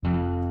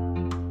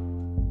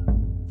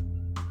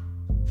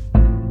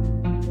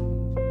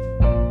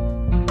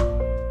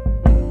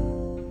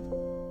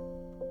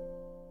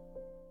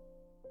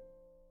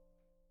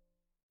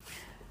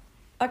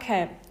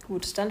Okay,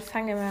 gut, dann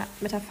fangen wir mal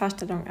mit der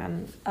Vorstellung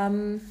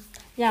an.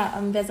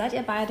 Wer seid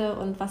ihr beide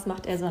und was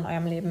macht ihr so in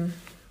eurem Leben?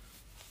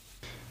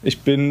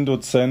 Ich bin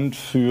Dozent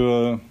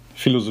für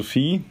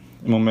Philosophie,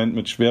 im Moment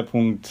mit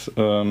Schwerpunkt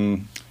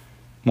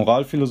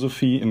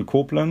Moralphilosophie in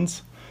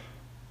Koblenz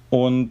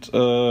und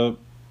habe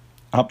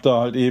da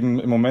halt eben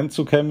im Moment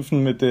zu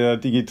kämpfen mit der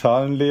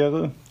digitalen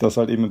Lehre. Das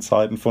halt eben in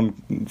Zeiten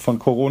von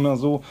Corona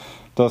so,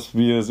 dass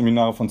wir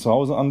Seminare von zu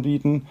Hause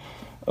anbieten.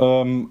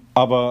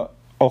 Aber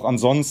auch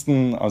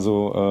ansonsten,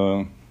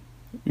 also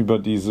über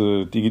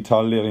diese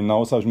digitale Lehre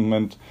hinaus habe ich im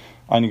Moment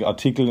einige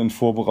Artikel in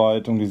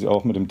Vorbereitung, die sich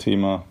auch mit dem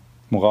Thema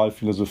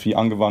Moralphilosophie,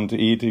 angewandte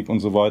Ethik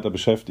und so weiter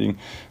beschäftigen.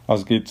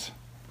 Also es geht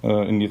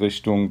in die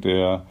Richtung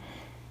der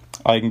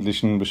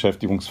eigentlichen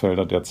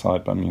Beschäftigungsfelder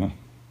derzeit bei mir.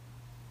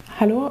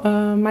 Hallo,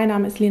 mein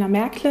Name ist Lena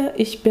Merkle.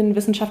 Ich bin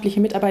wissenschaftliche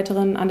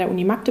Mitarbeiterin an der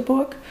Uni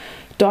Magdeburg,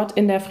 dort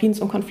in der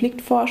Friedens- und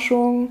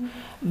Konfliktforschung,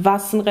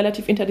 was ein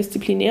relativ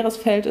interdisziplinäres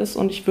Feld ist,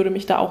 und ich würde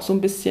mich da auch so ein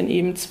bisschen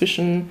eben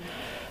zwischen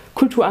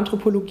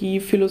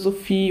Kulturanthropologie,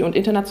 Philosophie und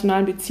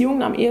internationalen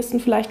Beziehungen am ehesten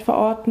vielleicht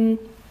verorten.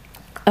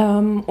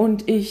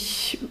 Und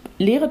ich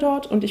lehre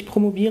dort und ich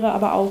promoviere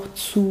aber auch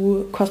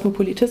zu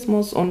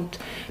Kosmopolitismus und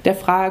der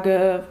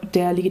Frage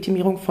der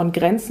Legitimierung von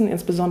Grenzen,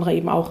 insbesondere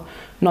eben auch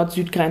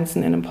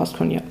Nord-Süd-Grenzen in einem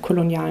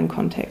postkolonialen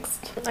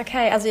Kontext.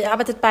 Okay, also ihr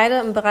arbeitet beide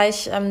im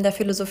Bereich der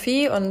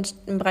Philosophie und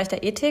im Bereich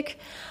der Ethik.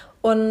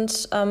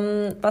 Und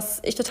was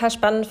ich total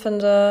spannend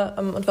finde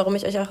und warum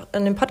ich euch auch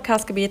in den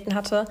Podcast gebeten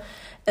hatte,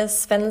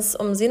 ist, wenn es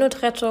um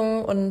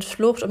Seenotrettung und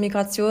Flucht und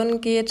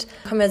Migration geht,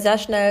 kommen wir sehr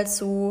schnell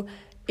zu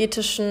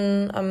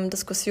ethischen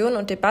Diskussionen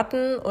und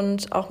Debatten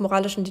und auch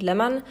moralischen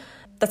Dilemmen.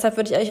 Deshalb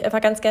würde ich euch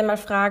einfach ganz gerne mal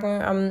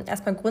fragen,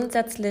 erstmal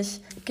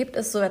grundsätzlich, gibt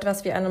es so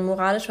etwas wie eine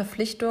moralische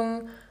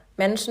Verpflichtung,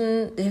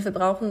 Menschen, die Hilfe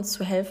brauchen,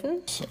 zu helfen?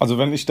 Also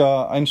wenn ich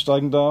da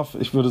einsteigen darf,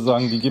 ich würde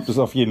sagen, die gibt es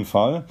auf jeden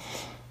Fall.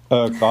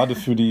 Gerade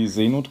für die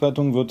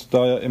Seenotrettung wird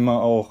da ja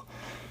immer auch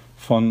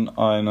von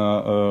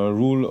einer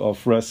Rule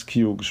of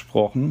Rescue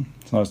gesprochen.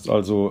 Das heißt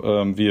also,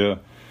 wir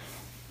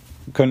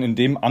können in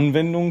dem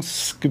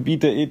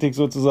Anwendungsgebiet der Ethik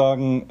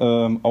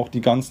sozusagen auch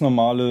die ganz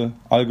normale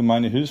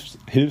allgemeine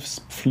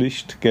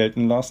Hilfspflicht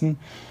gelten lassen.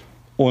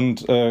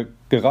 Und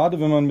gerade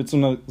wenn man mit so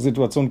einer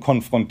Situation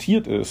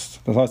konfrontiert ist,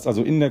 das heißt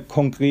also in der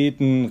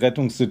konkreten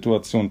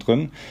Rettungssituation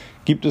drin,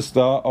 gibt es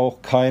da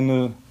auch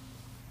keine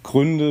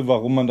Gründe,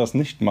 warum man das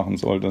nicht machen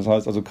sollte. Das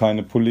heißt also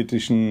keine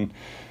politischen,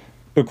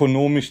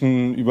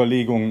 ökonomischen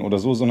Überlegungen oder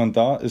so, sondern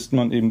da ist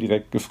man eben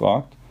direkt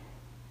gefragt.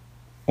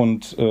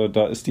 Und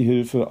da ist die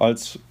Hilfe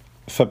als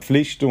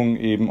Verpflichtung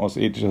eben aus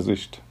ethischer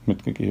Sicht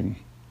mitgegeben.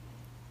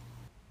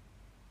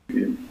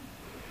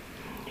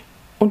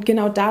 Und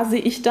genau da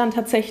sehe ich dann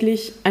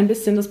tatsächlich ein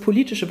bisschen das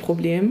politische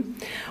Problem.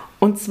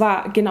 Und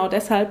zwar genau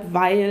deshalb,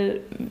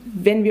 weil,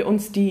 wenn wir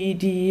uns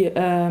die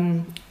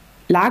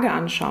Lage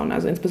anschauen,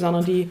 also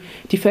insbesondere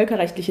die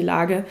völkerrechtliche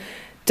Lage,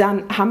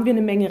 dann haben wir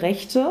eine Menge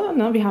Rechte.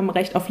 Ne? Wir haben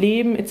Recht auf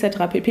Leben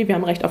etc. pp. Wir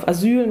haben Recht auf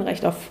Asyl, ein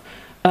Recht auf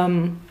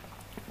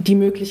die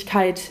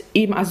Möglichkeit,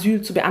 eben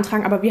Asyl zu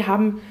beantragen. Aber wir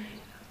haben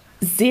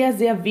sehr,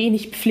 sehr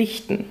wenig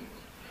Pflichten.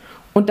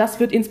 Und das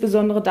wird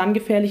insbesondere dann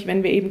gefährlich,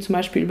 wenn wir eben zum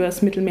Beispiel über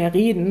das Mittelmeer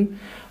reden,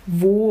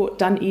 wo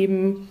dann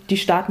eben die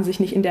Staaten sich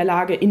nicht in der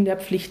Lage, in der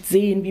Pflicht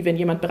sehen, wie wenn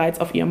jemand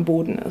bereits auf ihrem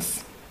Boden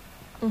ist.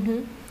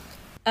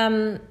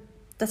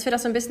 Das führt auch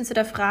so ein bisschen zu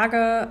der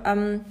Frage,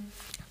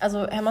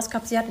 also Herr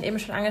Moskopp, Sie hatten eben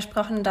schon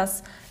angesprochen,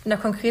 dass in der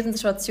konkreten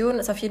Situation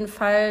ist auf jeden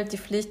Fall die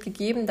Pflicht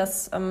gegeben,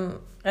 dass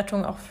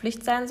Rettung auch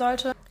Pflicht sein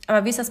sollte.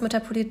 Aber wie ist das mit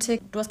der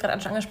Politik? Du hast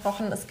gerade schon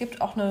angesprochen, es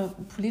gibt auch eine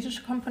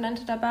politische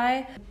Komponente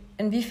dabei.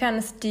 Inwiefern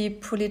ist die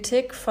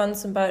Politik von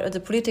zum Beispiel, also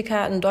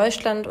Politiker in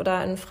Deutschland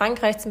oder in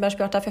Frankreich zum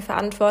Beispiel auch dafür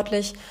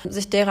verantwortlich,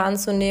 sich derer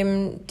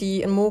anzunehmen,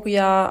 die in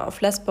Moria auf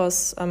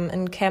Lesbos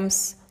in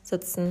Camps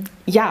sitzen?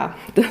 Ja,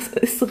 das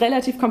ist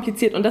relativ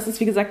kompliziert und das ist,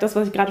 wie gesagt, das,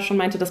 was ich gerade schon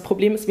meinte. Das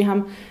Problem ist, wir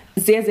haben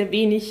sehr, sehr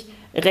wenig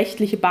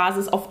rechtliche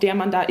Basis, auf der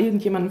man da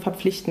irgendjemanden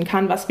verpflichten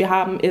kann. Was wir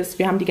haben ist,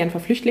 wir haben die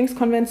Genfer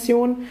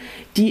Flüchtlingskonvention,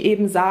 die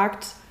eben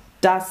sagt,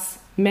 dass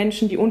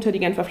Menschen, die unter die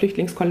Genfer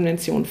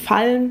Flüchtlingskonvention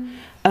fallen,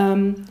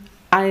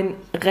 ein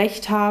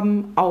Recht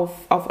haben auf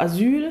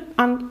Asyl,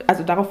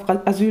 also darauf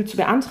Asyl zu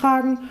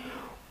beantragen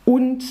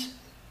und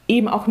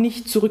eben auch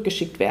nicht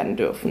zurückgeschickt werden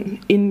dürfen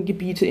in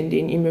Gebiete, in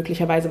denen ihnen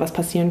möglicherweise was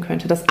passieren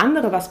könnte. Das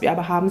andere, was wir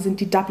aber haben, sind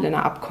die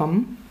Dubliner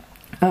Abkommen.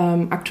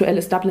 Aktuell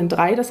ist Dublin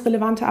 3 das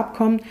relevante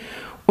Abkommen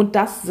und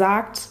das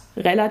sagt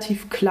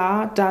relativ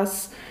klar,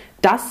 dass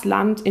das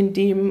Land, in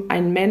dem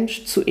ein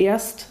Mensch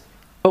zuerst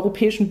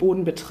europäischen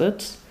Boden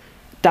betritt,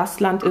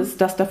 das Land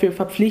ist, das dazu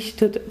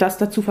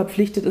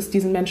verpflichtet ist,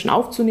 diesen Menschen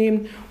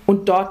aufzunehmen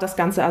und dort das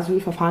ganze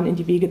Asylverfahren in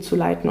die Wege zu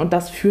leiten. Und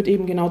das führt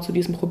eben genau zu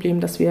diesem Problem,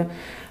 dass wir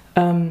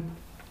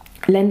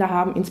Länder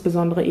haben,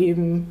 insbesondere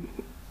eben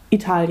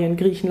Italien,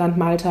 Griechenland,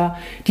 Malta,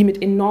 die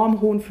mit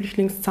enorm hohen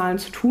Flüchtlingszahlen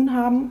zu tun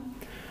haben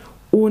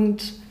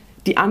und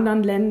die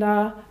anderen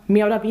Länder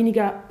mehr oder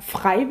weniger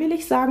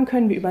freiwillig sagen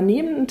können, wir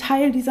übernehmen einen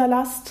Teil dieser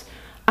Last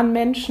an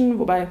Menschen,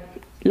 wobei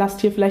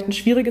Last hier vielleicht ein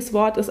schwieriges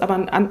Wort ist,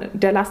 aber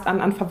der Last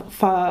an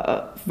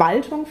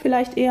Verwaltung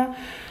vielleicht eher.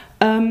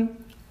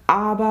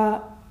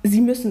 Aber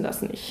sie müssen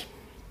das nicht.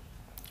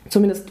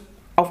 Zumindest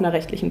auf einer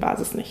rechtlichen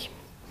Basis nicht.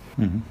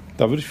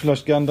 Da würde ich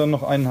vielleicht gerne dann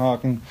noch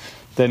einhaken,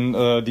 denn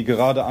die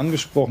gerade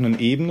angesprochenen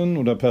Ebenen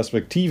oder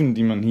Perspektiven,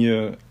 die man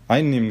hier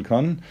einnehmen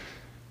kann,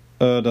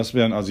 das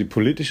wären also die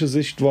politische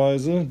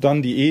Sichtweise,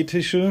 dann die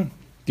ethische,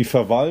 die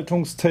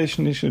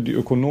verwaltungstechnische, die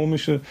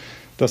ökonomische.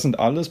 Das sind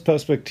alles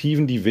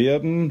Perspektiven, die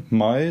werden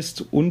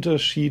meist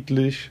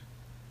unterschiedlich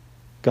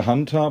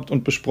gehandhabt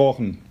und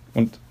besprochen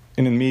und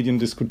in den Medien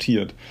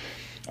diskutiert.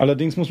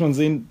 Allerdings muss man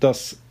sehen,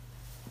 dass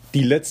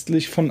die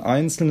letztlich von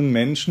einzelnen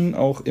Menschen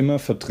auch immer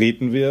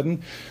vertreten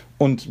werden.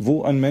 Und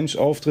wo ein Mensch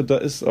auftritt, da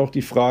ist auch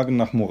die Frage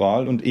nach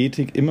Moral und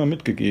Ethik immer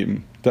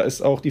mitgegeben. Da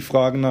ist auch die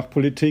Frage nach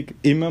Politik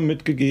immer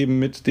mitgegeben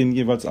mit den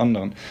jeweils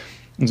anderen.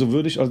 Und so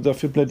würde ich also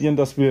dafür plädieren,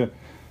 dass wir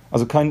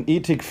also keinen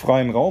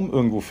ethikfreien Raum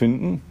irgendwo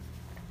finden.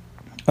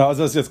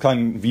 Also das ist jetzt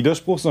kein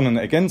Widerspruch, sondern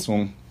eine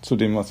Ergänzung zu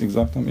dem, was Sie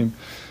gesagt haben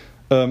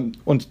eben.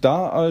 Und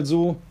da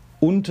also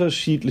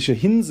unterschiedliche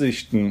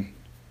Hinsichten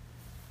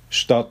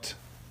statt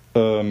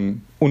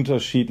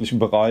unterschiedliche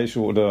Bereiche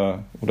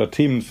oder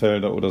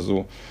Themenfelder oder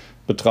so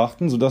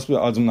betrachten, sodass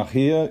wir also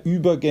nachher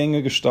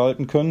Übergänge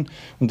gestalten können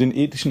und den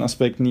ethischen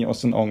Aspekt nie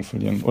aus den Augen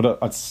verlieren.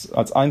 Oder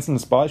als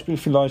einzelnes Beispiel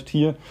vielleicht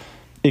hier,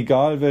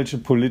 egal welche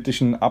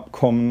politischen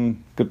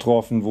Abkommen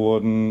getroffen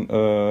wurden,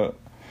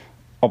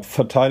 ob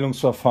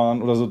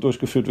Verteilungsverfahren oder so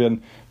durchgeführt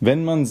werden,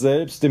 wenn man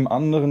selbst dem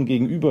anderen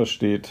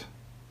gegenübersteht,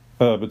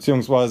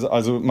 beziehungsweise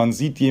also man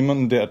sieht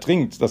jemanden, der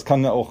ertrinkt, das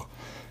kann ja auch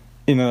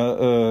in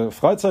einer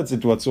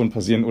Freizeitsituation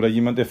passieren oder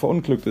jemand, der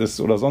verunglückt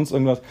ist oder sonst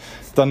irgendwas,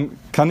 dann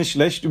kann ich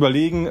schlecht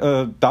überlegen,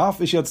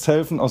 darf ich jetzt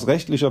helfen aus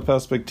rechtlicher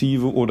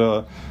Perspektive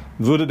oder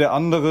würde der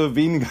andere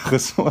weniger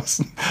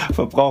Ressourcen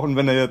verbrauchen,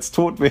 wenn er jetzt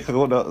tot wäre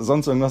oder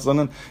sonst irgendwas,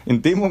 sondern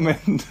in dem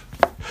Moment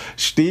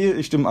stehe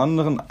ich dem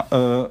anderen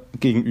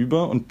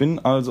gegenüber und bin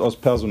also aus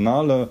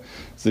personaler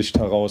Sicht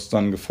heraus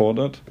dann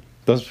gefordert.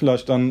 Das ist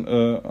vielleicht dann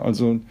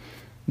also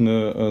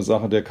eine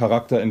Sache der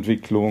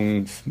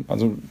Charakterentwicklung,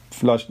 also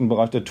vielleicht ein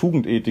Bereich der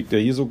Tugendethik, der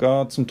hier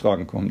sogar zum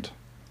Tragen kommt.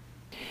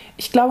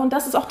 Ich glaube, und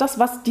das ist auch das,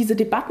 was diese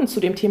Debatten zu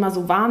dem Thema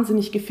so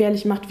wahnsinnig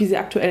gefährlich macht, wie sie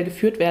aktuell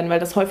geführt werden,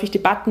 weil das häufig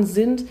Debatten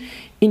sind,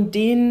 in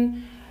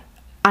denen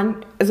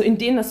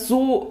das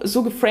so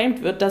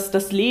geframed wird, dass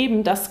das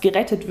Leben, das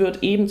gerettet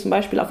wird, eben zum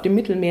Beispiel auf dem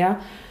Mittelmeer,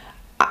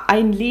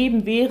 ein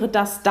Leben wäre,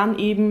 das dann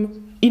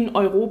eben in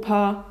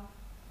Europa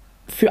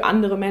für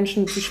andere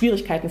Menschen zu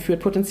Schwierigkeiten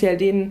führt, potenziell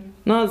denen,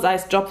 sei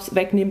es Jobs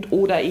wegnimmt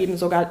oder eben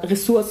sogar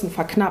Ressourcen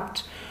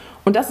verknappt.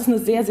 Und das ist eine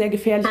sehr, sehr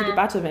gefährliche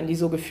Debatte, wenn die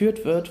so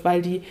geführt wird,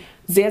 weil die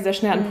sehr, sehr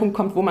schnell an einen Punkt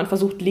kommt, wo man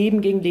versucht,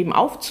 Leben gegen Leben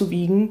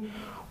aufzuwiegen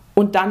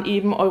und dann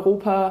eben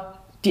Europa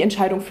die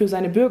Entscheidung für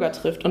seine Bürger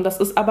trifft. Und das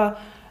ist aber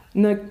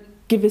eine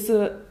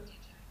gewisse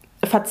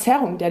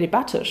Verzerrung der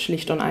Debatte,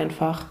 schlicht und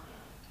einfach,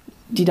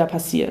 die da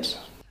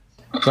passiert.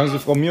 Sagen Sie,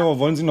 Frau Miro,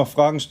 wollen Sie noch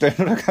Fragen stellen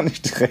oder kann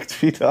ich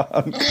direkt wieder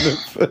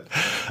anknüpfen?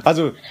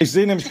 Also ich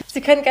sehe nämlich...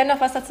 Sie können gerne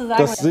noch was dazu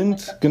sagen. Das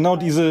sind genau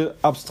diese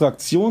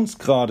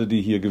Abstraktionsgrade,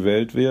 die hier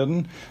gewählt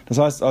werden. Das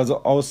heißt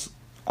also aus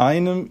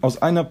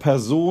einer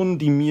Person,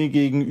 die mir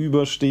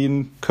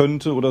gegenüberstehen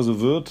könnte oder so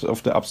wird,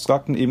 auf der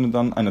abstrakten Ebene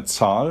dann eine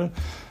Zahl,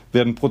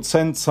 werden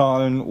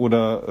Prozentzahlen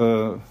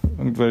oder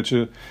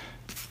irgendwelche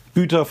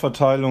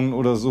Güterverteilungen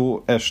oder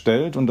so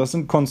erstellt. Und das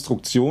sind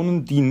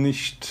Konstruktionen, die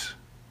nicht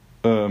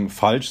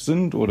falsch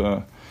sind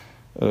oder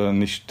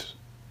nicht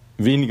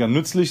weniger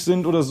nützlich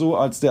sind oder so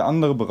als der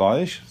andere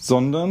Bereich,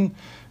 sondern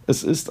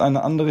es ist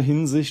eine andere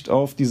Hinsicht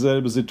auf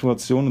dieselbe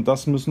Situation und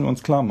das müssen wir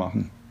uns klar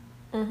machen,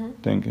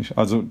 denke ich.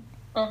 Also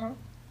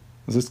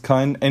es ist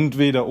kein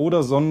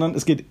Entweder-Oder, sondern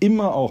es geht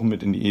immer auch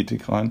mit in die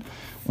Ethik rein.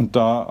 Und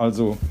da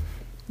also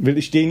will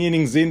ich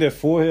denjenigen sehen, der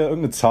vorher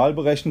irgendeine Zahl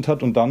berechnet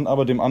hat und dann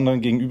aber dem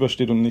anderen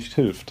gegenübersteht und nicht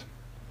hilft.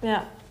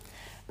 Ja.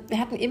 Wir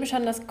hatten eben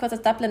schon das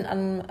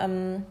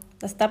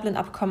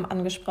Dublin-Abkommen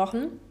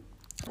angesprochen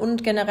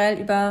und generell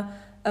über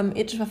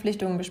ethische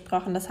Verpflichtungen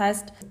gesprochen. Das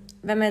heißt,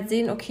 wenn wir jetzt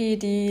sehen, okay,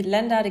 die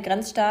Länder, die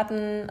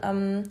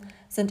Grenzstaaten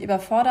sind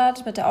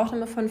überfordert mit der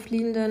Aufnahme von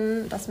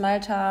Fliehenden, dass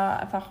Malta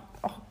einfach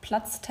auch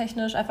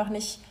platztechnisch einfach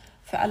nicht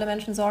für alle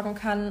Menschen sorgen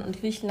kann und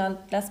Griechenland,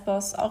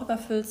 Lesbos auch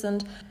überfüllt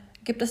sind,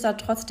 gibt es da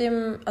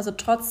trotzdem, also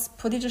trotz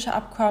politischer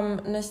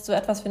Abkommen, nicht so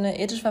etwas wie eine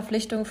ethische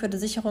Verpflichtung für die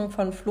Sicherung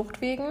von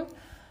Fluchtwegen?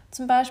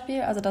 Zum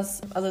Beispiel, also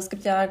es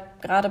gibt ja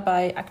gerade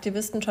bei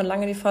Aktivisten schon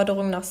lange die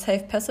Forderung nach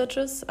Safe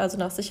Passages, also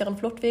nach sicheren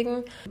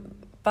Fluchtwegen.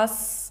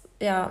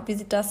 Wie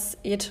sieht das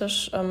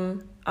ethisch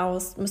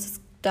aus? Müsste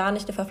es da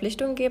nicht eine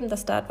Verpflichtung geben,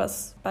 dass da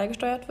etwas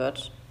beigesteuert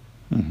wird?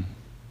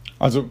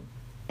 Also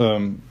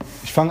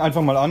ich fange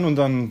einfach mal an und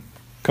dann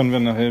können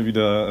wir nachher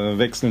wieder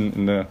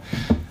wechseln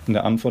in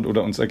der Antwort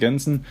oder uns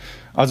ergänzen.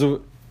 Also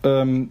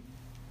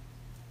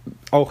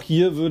auch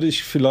hier würde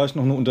ich vielleicht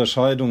noch eine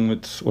Unterscheidung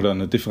oder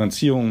eine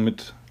Differenzierung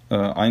mit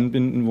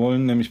einbinden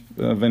wollen, nämlich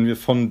wenn wir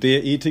von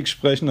der Ethik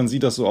sprechen, dann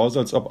sieht das so aus,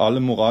 als ob alle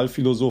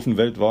Moralphilosophen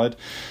weltweit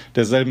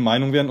derselben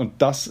Meinung wären und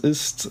das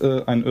ist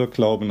ein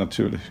Irrglaube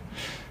natürlich.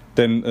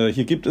 Denn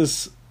hier gibt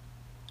es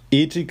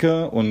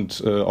Ethiker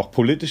und auch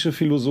politische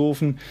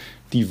Philosophen,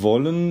 die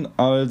wollen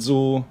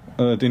also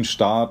den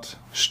Staat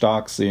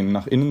stark sehen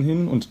nach innen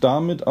hin und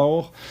damit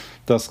auch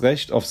das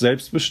Recht auf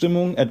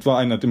Selbstbestimmung, etwa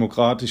einer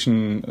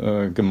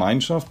demokratischen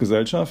Gemeinschaft,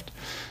 Gesellschaft,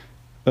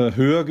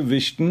 höher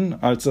gewichten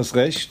als das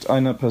Recht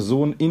einer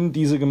Person, in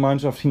diese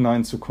Gemeinschaft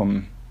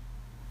hineinzukommen.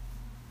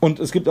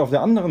 Und es gibt auf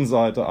der anderen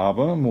Seite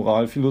aber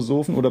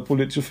Moralphilosophen oder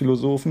politische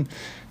Philosophen,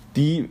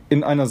 die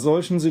in einer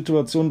solchen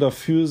Situation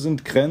dafür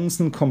sind,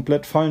 Grenzen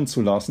komplett fallen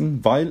zu lassen,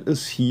 weil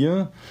es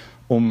hier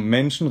um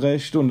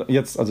Menschenrechte und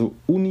jetzt also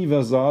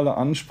universale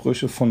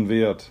Ansprüche von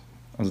Wert,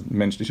 also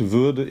menschliche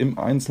Würde im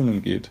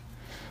Einzelnen geht.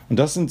 Und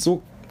das sind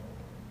so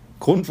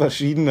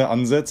grundverschiedene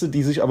Ansätze,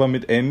 die sich aber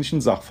mit ähnlichen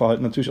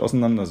Sachverhalten natürlich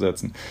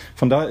auseinandersetzen.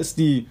 Von daher ist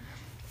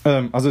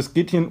also es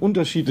geht hier in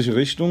unterschiedliche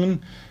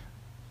Richtungen.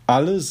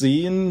 Alle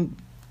sehen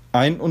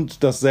ein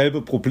und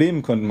dasselbe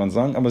Problem, könnte man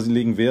sagen, aber sie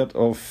legen Wert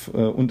auf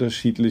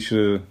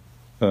unterschiedliche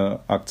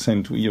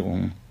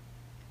Akzentuierungen.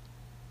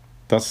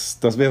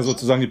 Das wäre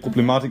sozusagen die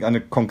Problematik, eine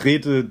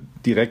konkrete,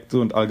 direkte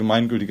und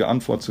allgemeingültige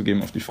Antwort zu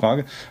geben auf die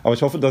Frage. Aber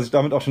ich hoffe, dass ich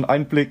damit auch schon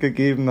Einblick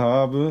gegeben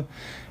habe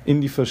in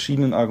die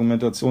verschiedenen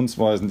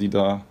Argumentationsweisen, die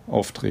da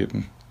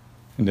auftreten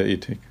in der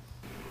Ethik.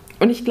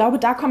 Und ich glaube,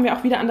 da kommen wir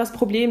auch wieder an das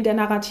Problem der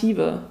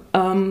Narrative,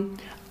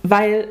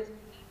 weil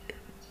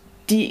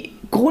die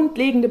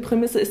grundlegende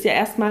Prämisse ist ja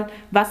erstmal,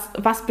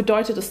 was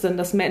bedeutet es denn,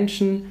 dass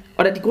Menschen,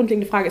 oder die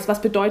grundlegende Frage ist,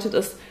 was bedeutet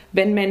es,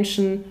 wenn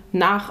Menschen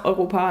nach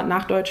Europa,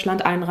 nach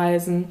Deutschland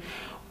einreisen?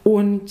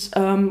 Und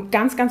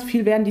ganz, ganz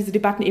viel werden diese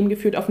Debatten eben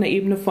geführt auf einer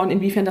Ebene von,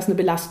 inwiefern das eine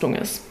Belastung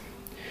ist.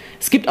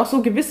 Es gibt auch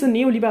so gewisse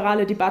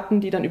neoliberale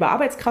Debatten, die dann über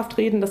Arbeitskraft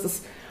reden. Das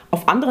ist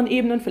auf anderen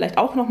Ebenen vielleicht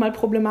auch nochmal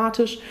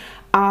problematisch,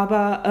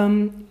 aber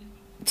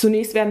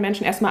zunächst werden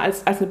Menschen erstmal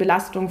als eine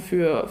Belastung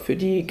für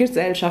die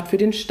Gesellschaft, für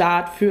den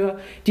Staat, für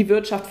die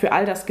Wirtschaft, für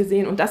all das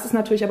gesehen. Und das ist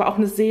natürlich aber auch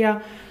eine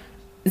sehr,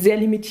 sehr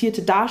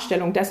limitierte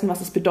Darstellung dessen, was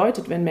es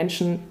bedeutet, wenn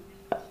Menschen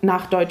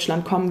nach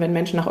Deutschland kommen, wenn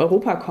Menschen nach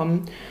Europa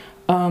kommen.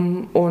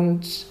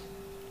 Und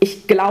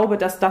ich glaube,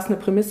 dass das eine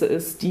Prämisse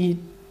ist, die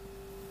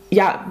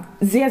ja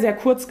sehr, sehr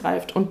kurz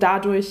greift und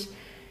dadurch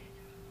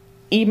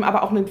eben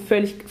aber auch einen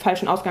völlig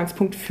falschen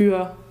Ausgangspunkt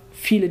für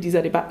viele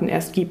dieser Debatten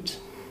erst gibt.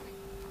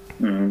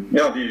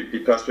 Ja, die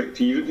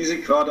Perspektive, die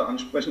Sie gerade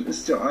ansprechen,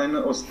 ist ja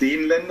eine aus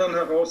den Ländern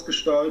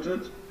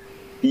herausgestaltet,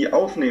 die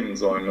aufnehmen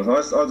sollen. Das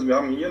heißt also, wir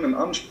haben hier einen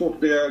Anspruch,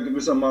 der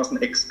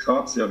gewissermaßen ex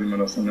gratia, wie man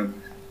das so nennt.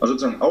 Also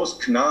sozusagen aus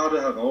Gnade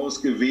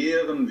heraus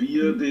gewähren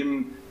wir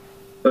dem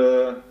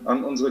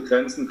an unsere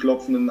Grenzen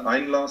klopfenden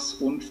Einlass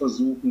und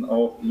versuchen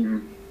auch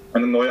ihm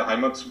eine neue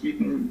Heimat zu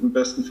bieten, im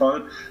besten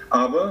Fall.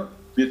 Aber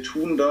wir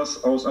tun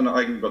das aus einer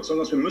eigenen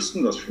Überzeugung, wir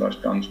müssten das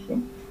vielleicht gar nicht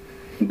tun.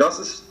 Und das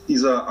ist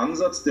dieser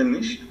Ansatz, der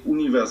nicht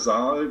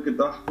universal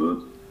gedacht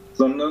wird,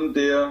 sondern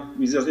der,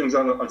 wie Sie das eben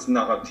sagen, als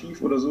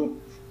Narrativ oder so,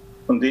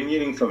 von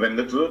denjenigen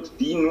verwendet wird,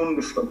 die nun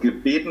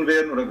gebeten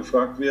werden oder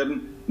gefragt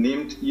werden,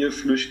 nehmt ihr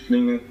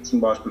Flüchtlinge zum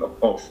Beispiel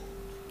auch auf.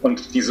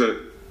 Und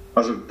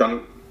also dann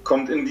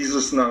kommt in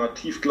dieses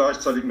Narrativ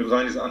gleichzeitig mit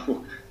rein, dieser Anspruch,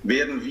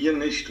 werden wir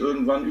nicht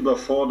irgendwann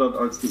überfordert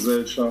als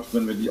Gesellschaft,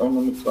 wenn wir die auch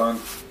noch mittragen.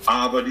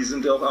 Aber die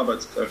sind ja auch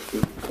Arbeitskräfte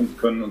und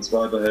können uns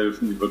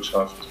weiterhelfen, die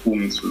Wirtschaft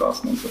boomen zu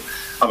lassen und so.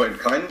 Aber in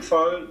keinem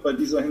Fall bei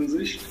dieser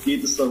Hinsicht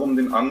geht es darum,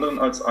 den anderen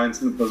als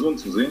einzelne Person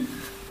zu sehen.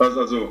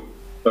 Also,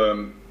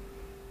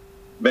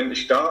 wenn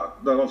ich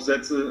darauf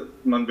setze,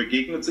 man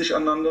begegnet sich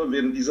einander,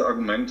 werden diese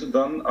Argumente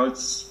dann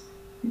als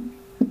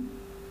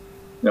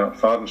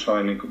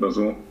fadenscheinig oder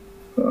so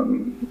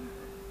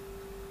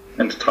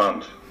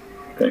enttarnt,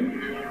 denke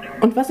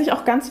ich. Und was ich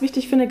auch ganz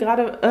wichtig finde,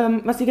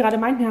 gerade was Sie gerade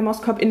meinten, Herr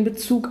Moskopp, in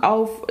Bezug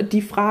auf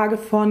die Frage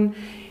von,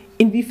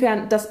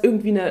 inwiefern das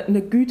irgendwie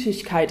eine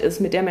Gütigkeit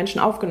ist, mit der Menschen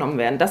aufgenommen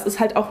werden. Das ist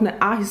halt auch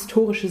eine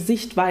ahistorische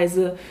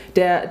Sichtweise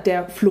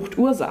der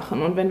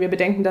Fluchtursachen. Und wenn wir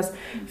bedenken, dass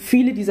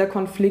viele dieser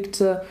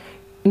Konflikte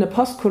eine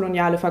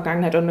postkoloniale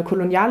Vergangenheit oder eine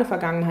koloniale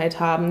Vergangenheit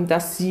haben,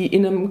 dass sie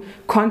in einem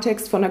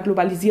Kontext von einer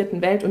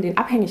globalisierten Welt und den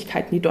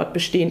Abhängigkeiten, die dort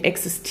bestehen,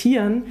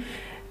 existieren,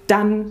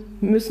 dann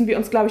müssen wir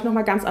uns, glaube ich,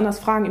 nochmal ganz anders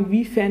fragen,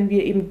 inwiefern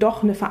wir eben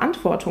doch eine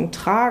Verantwortung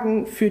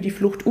tragen für die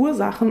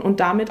Fluchtursachen und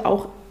damit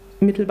auch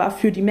mittelbar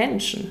für die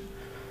Menschen.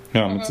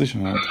 Ja, mit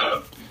Sicherheit.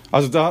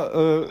 Also da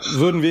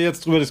würden wir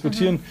jetzt drüber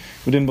diskutieren,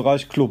 über den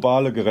Bereich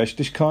globale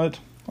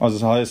Gerechtigkeit. Also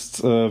das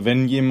heißt,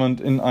 wenn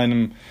jemand in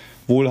einem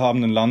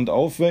wohlhabenden Land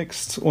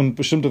aufwächst und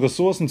bestimmte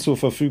Ressourcen zur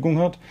Verfügung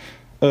hat,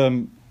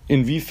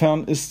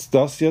 inwiefern ist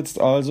das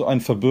jetzt also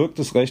ein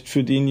verbürgtes Recht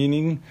für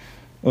denjenigen,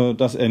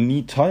 dass er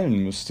nie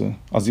teilen müsste,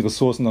 also die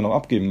Ressourcen dann auch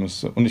abgeben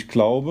müsste. Und ich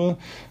glaube,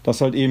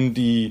 dass halt eben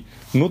die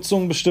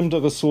Nutzung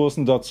bestimmter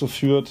Ressourcen dazu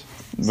führt,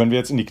 wenn wir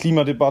jetzt in die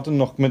Klimadebatte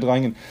noch mit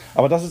reingehen,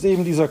 aber das ist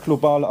eben dieser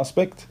globale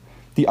Aspekt.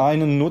 Die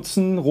einen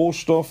nutzen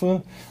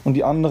Rohstoffe und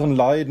die anderen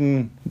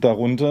leiden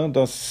darunter,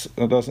 dass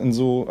das in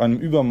so einem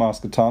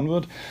Übermaß getan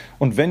wird.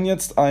 Und wenn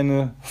jetzt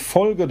eine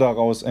Folge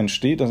daraus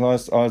entsteht, das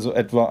heißt also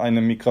etwa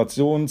eine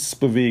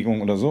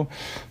Migrationsbewegung oder so,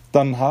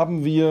 dann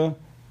haben wir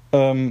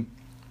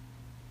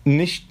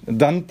nicht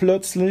dann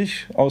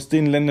plötzlich aus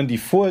den Ländern, die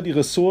vorher die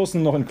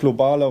Ressourcen noch in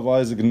globaler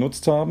Weise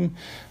genutzt haben,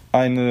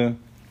 eine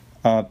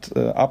Art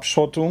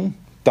Abschottung.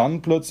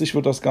 Dann plötzlich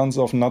wird das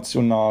Ganze auf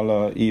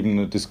nationaler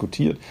Ebene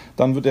diskutiert.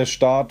 Dann wird der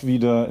Staat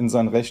wieder in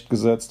sein Recht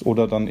gesetzt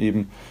oder dann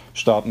eben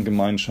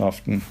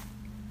Staatengemeinschaften,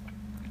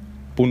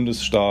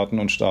 Bundesstaaten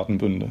und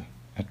Staatenbünde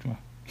etwa.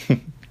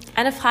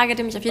 Eine Frage,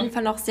 die mich auf jeden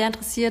Fall noch sehr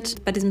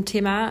interessiert bei diesem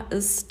Thema,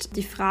 ist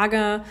die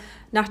Frage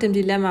nach dem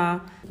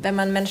Dilemma. Wenn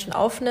man Menschen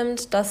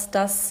aufnimmt, dass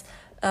das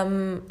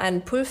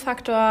einen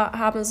Pull-Faktor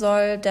haben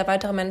soll, der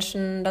weitere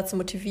Menschen dazu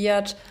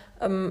motiviert,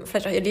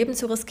 vielleicht auch ihr Leben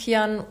zu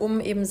riskieren, um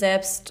eben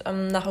selbst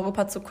nach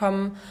Europa zu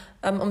kommen,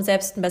 um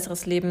selbst ein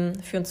besseres Leben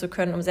führen zu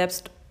können, um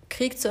selbst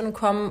Krieg zu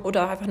entkommen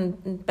oder einfach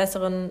einen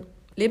besseren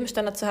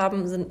Lebensstandard zu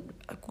haben,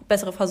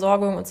 bessere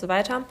Versorgung und so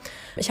weiter.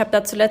 Ich habe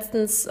dazu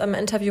letztens ein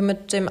Interview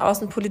mit dem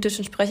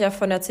außenpolitischen Sprecher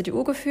von der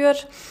CDU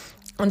geführt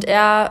und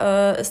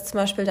er ist zum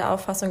Beispiel der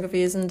Auffassung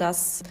gewesen,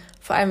 dass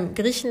vor allem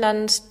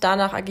Griechenland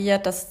danach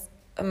agiert, dass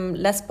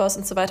Lesbos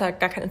und so weiter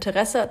gar kein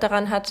Interesse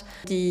daran hat,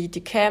 die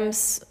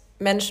Camps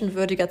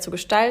menschenwürdiger zu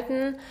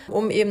gestalten,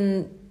 um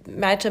eben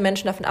weitere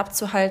Menschen davon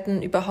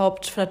abzuhalten,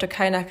 überhaupt von der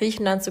Türkei nach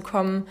Griechenland zu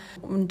kommen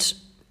und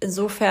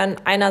insofern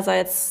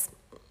einerseits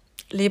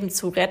Leben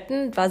zu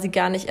retten, weil sie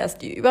gar nicht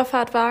erst die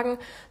Überfahrt wagen,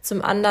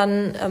 zum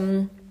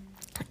anderen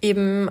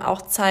eben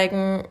auch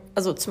zeigen,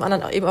 also zum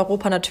anderen eben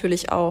Europa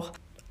natürlich auch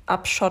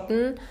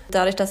abschotten,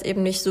 dadurch, dass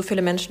eben nicht so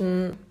viele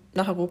Menschen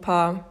nach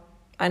Europa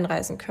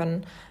einreisen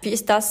können. Wie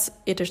ist das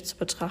ethisch zu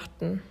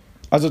betrachten?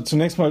 Also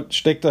zunächst mal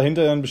steckt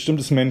dahinter ja ein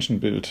bestimmtes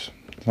Menschenbild.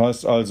 Das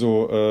heißt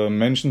also,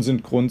 Menschen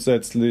sind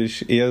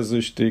grundsätzlich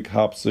ehrsüchtig,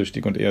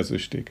 habsüchtig und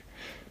ehrsüchtig.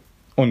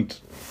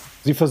 Und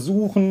sie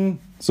versuchen,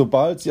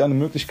 sobald sie eine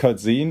Möglichkeit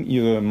sehen,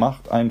 ihre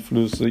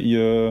Machteinflüsse,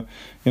 ihren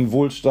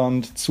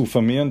Wohlstand zu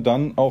vermehren,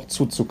 dann auch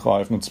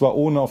zuzugreifen. Und zwar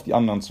ohne auf die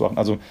anderen zu achten.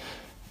 Also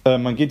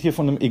man geht hier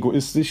von einem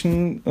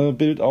egoistischen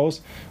Bild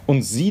aus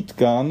und sieht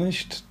gar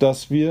nicht,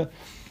 dass wir,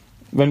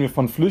 wenn wir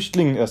von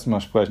Flüchtlingen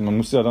erstmal sprechen, man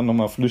muss ja dann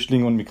nochmal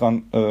Flüchtlinge und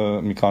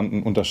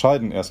Migranten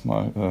unterscheiden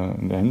erstmal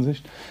in der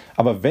Hinsicht.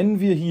 Aber wenn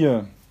wir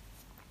hier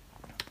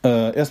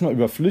erstmal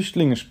über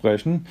Flüchtlinge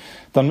sprechen,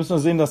 dann müssen wir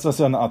sehen, dass das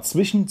ja eine Art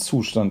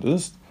Zwischenzustand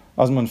ist.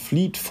 Also man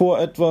flieht vor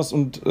etwas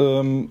und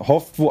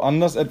hofft,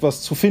 woanders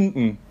etwas zu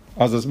finden.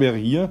 Also es wäre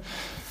hier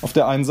auf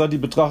der einen Seite die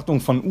Betrachtung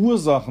von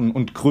Ursachen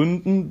und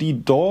Gründen,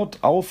 die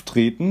dort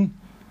auftreten,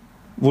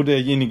 wo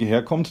derjenige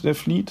herkommt, der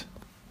flieht.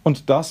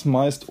 Und das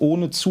meist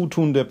ohne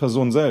Zutun der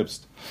Person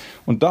selbst.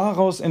 Und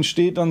daraus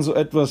entsteht dann so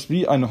etwas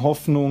wie eine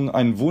Hoffnung,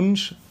 ein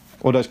Wunsch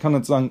oder ich kann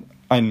jetzt sagen,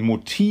 ein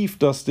Motiv,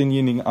 das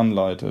denjenigen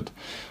anleitet.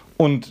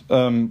 Und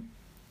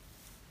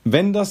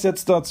wenn das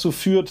jetzt dazu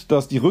führt,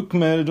 dass die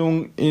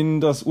Rückmeldung in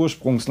das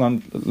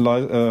Ursprungsland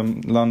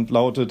Land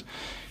lautet,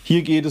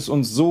 hier geht es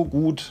uns so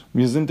gut,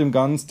 wir sind den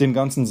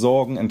ganzen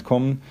Sorgen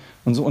entkommen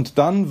und so, und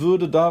dann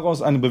würde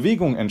daraus eine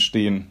Bewegung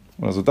entstehen.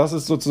 Also das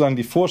ist sozusagen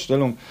die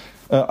Vorstellung,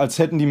 als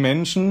hätten die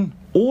Menschen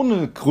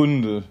ohne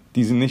Gründe,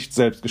 die sie nicht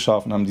selbst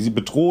geschaffen haben, die sie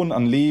bedrohen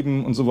an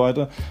Leben und so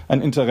weiter,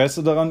 ein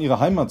Interesse daran, ihre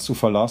Heimat zu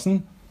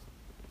verlassen.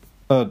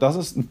 Das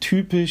ist ein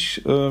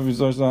typisch, wie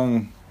soll ich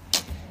sagen,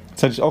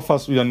 jetzt hätte ich auch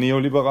fast wieder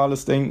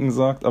neoliberales Denken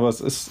gesagt, aber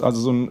es ist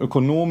also so ein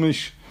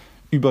ökonomisch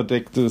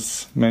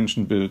überdecktes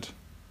Menschenbild,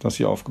 das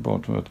hier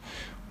aufgebaut wird.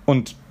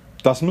 Und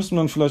das müssen wir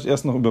dann vielleicht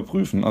erst noch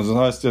überprüfen. Also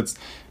das heißt jetzt,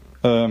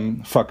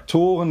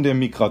 Faktoren der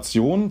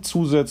Migration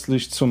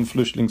zusätzlich zum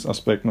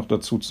Flüchtlingsaspekt noch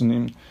dazu zu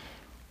nehmen.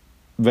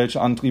 Welche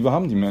Antriebe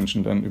haben die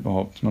Menschen denn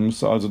überhaupt? Man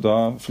müsste also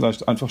da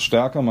vielleicht einfach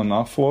stärker mal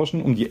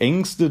nachforschen, um die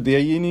Ängste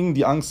derjenigen,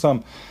 die Angst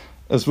haben,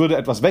 es würde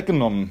etwas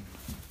weggenommen,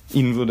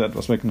 ihnen würde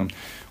etwas weggenommen,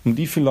 um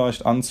die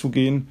vielleicht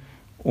anzugehen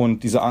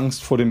und diese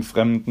Angst vor dem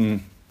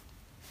Fremden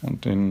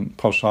und den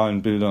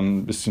pauschalen Bildern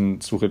ein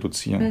bisschen zu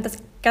reduzieren. Das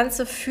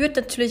Ganze führt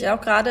natürlich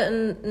auch gerade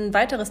in ein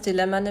weiteres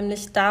Dilemma,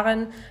 nämlich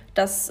darin,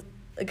 dass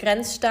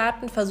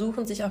Grenzstaaten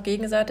versuchen, sich auch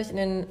gegenseitig in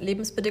den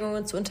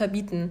Lebensbedingungen zu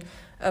unterbieten.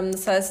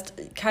 Das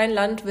heißt, kein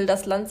Land will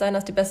das Land sein,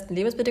 das die besten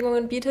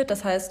Lebensbedingungen bietet.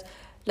 Das heißt,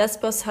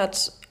 Lesbos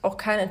hat auch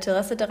kein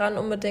Interesse daran,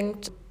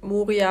 unbedingt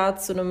Moria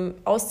zu einem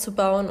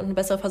auszubauen und eine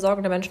bessere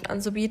Versorgung der Menschen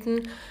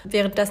anzubieten.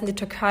 Währenddessen die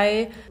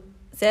Türkei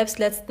selbst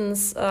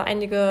letztens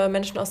einige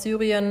Menschen aus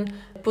Syrien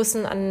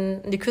Bussen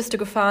an die Küste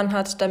gefahren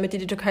hat, damit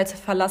die Türkei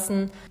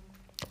verlassen.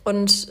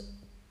 Und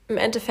im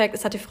Endeffekt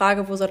ist halt die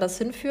Frage, wo soll das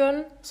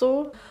hinführen,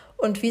 so?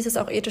 Und wie ist es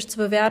auch ethisch zu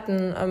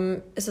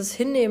bewerten? Ist es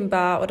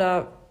hinnehmbar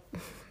oder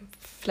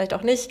vielleicht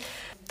auch nicht,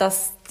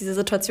 dass diese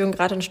Situation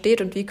gerade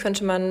entsteht und wie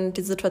könnte man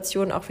die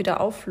Situation auch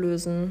wieder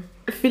auflösen?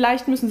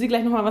 Vielleicht müssen Sie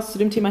gleich nochmal was zu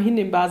dem Thema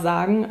hinnehmbar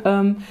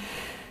sagen.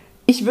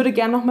 Ich würde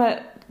gerne nochmal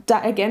da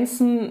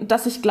ergänzen,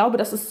 dass ich glaube,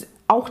 dass es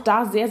auch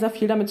da sehr, sehr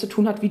viel damit zu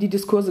tun hat, wie die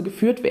Diskurse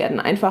geführt werden.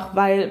 Einfach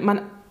weil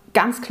man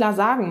ganz klar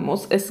sagen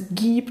muss, es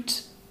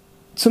gibt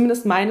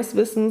zumindest meines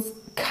Wissens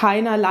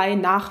keinerlei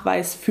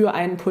Nachweis für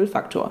einen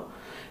Pull-Faktor.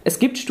 Es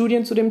gibt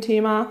Studien zu dem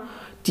Thema,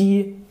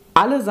 die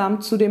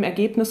allesamt zu dem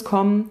Ergebnis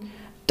kommen,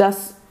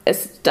 dass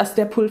dass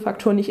der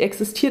Pull-Faktor nicht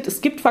existiert.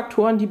 Es gibt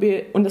Faktoren,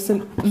 und das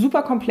sind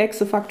super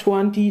komplexe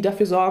Faktoren, die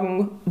dafür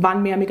sorgen,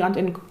 wann mehr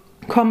MigrantInnen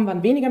kommen,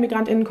 wann weniger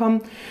MigrantInnen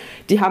kommen.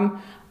 Die haben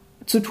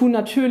zu tun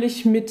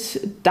natürlich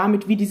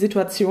damit, wie die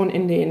Situation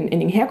in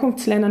den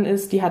Herkunftsländern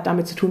ist. Die hat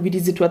damit zu tun, wie die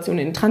Situation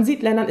in den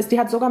Transitländern ist. Die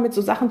hat sogar mit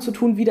so Sachen zu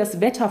tun, wie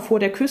das Wetter vor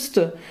der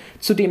Küste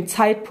zu dem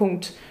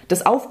Zeitpunkt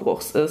des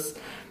Aufbruchs ist.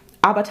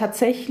 Aber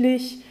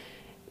tatsächlich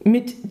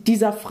mit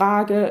dieser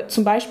Frage,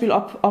 zum Beispiel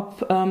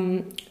ob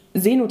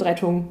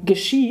Seenotrettung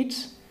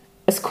geschieht,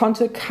 es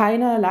konnte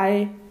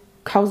keinerlei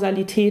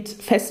Kausalität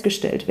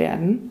festgestellt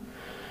werden.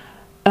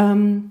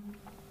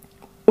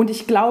 Und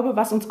ich glaube,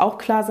 was uns auch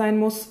klar sein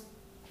muss,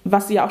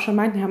 was Sie ja auch schon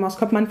meinten, Herr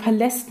Moskopp, man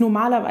verlässt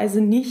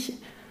normalerweise nicht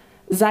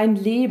sein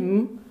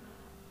Leben,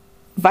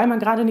 weil man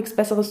gerade nichts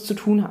Besseres zu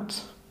tun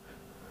hat.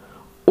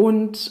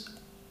 Und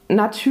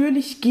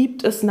natürlich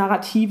gibt es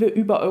Narrative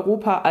über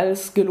Europa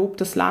als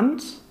gelobtes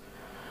Land,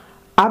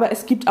 aber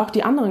es gibt auch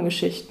die anderen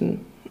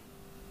Geschichten.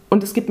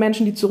 Und es gibt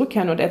Menschen, die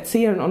zurückkehren und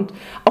erzählen. Und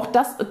auch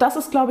das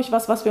ist, glaube ich,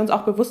 was wir uns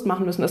auch bewusst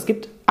machen müssen. Es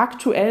gibt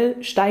aktuell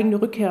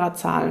steigende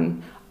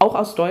Rückkehrerzahlen, auch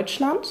aus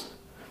Deutschland.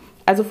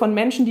 Also von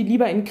Menschen, die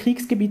lieber in ein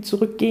Kriegsgebiet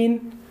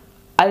zurückgehen,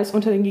 als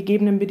unter den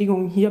gegebenen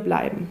Bedingungen hier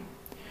bleiben.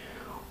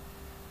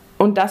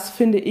 Und das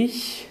finde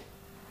ich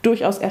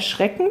durchaus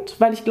erschreckend,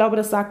 weil ich glaube,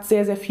 das sagt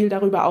sehr, sehr viel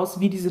darüber aus,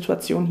 wie die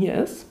Situation hier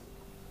ist.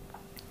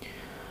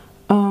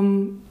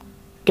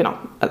 Genau.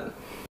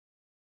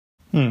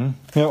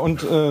 Ja,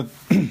 und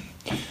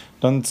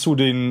dann zu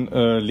den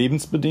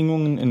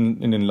Lebensbedingungen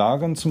in den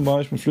Lagern zum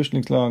Beispiel,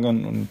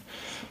 Flüchtlingslagern. Und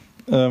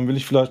will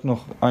ich vielleicht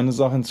noch eine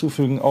Sache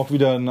hinzufügen, auch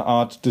wieder eine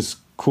Art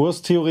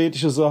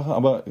diskurstheoretische Sache,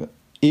 aber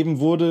eben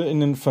wurde in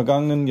den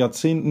vergangenen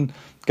Jahrzehnten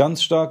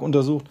ganz stark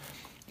untersucht,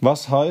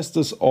 was heißt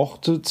es,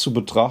 Orte zu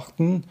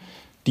betrachten,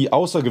 die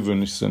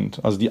außergewöhnlich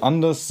sind, also die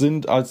anders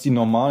sind als die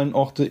normalen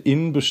Orte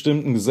in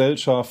bestimmten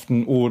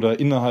Gesellschaften oder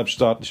innerhalb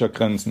staatlicher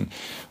Grenzen.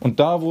 Und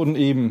da wurden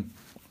eben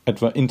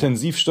etwa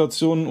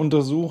Intensivstationen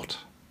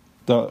untersucht,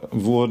 da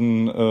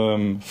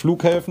wurden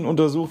Flughäfen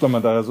untersucht, weil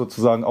man da ja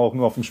sozusagen auch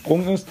nur auf dem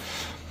Sprung ist,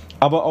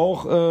 aber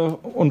auch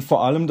und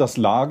vor allem das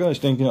Lager,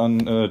 ich denke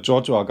an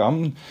Giorgio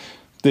Agamben,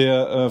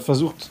 der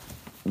versucht,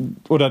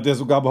 oder der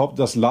sogar behauptet,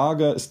 das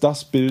Lager ist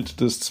das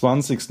Bild des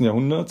 20.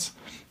 Jahrhunderts.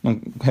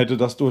 Man hätte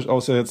das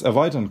durchaus ja jetzt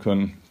erweitern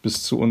können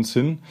bis zu uns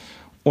hin.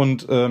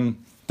 Und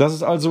das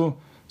ist also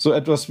so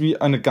etwas wie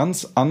eine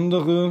ganz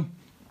andere,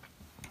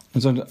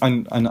 also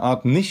eine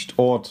Art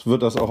Nichtort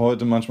wird das auch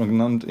heute manchmal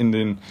genannt in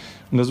den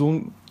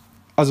Untersuchungen.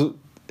 Also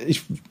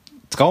ich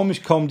traue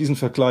mich kaum, diesen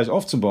Vergleich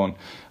aufzubauen.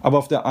 Aber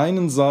auf der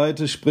einen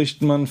Seite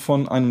spricht man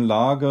von einem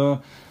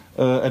Lager,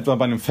 etwa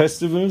bei einem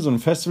Festival, so einem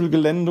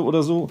Festivalgelände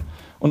oder so.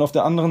 Und auf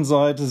der anderen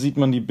Seite sieht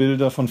man die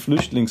Bilder von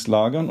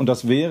Flüchtlingslagern. Und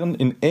das wären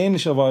in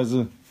ähnlicher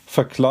Weise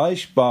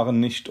vergleichbare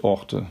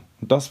Nichtorte.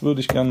 Und das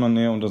würde ich gerne mal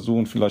näher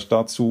untersuchen. Vielleicht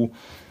dazu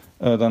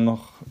dann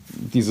noch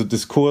diese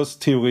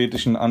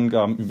diskurstheoretischen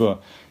Angaben über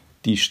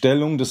die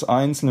Stellung des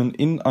Einzelnen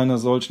in einer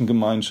solchen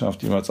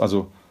Gemeinschaft jeweils.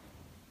 Also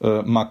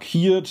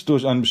markiert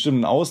durch einen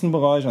bestimmten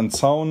Außenbereich, einen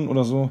Zaun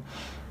oder so.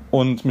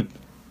 Und mit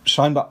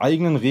scheinbar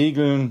eigenen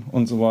Regeln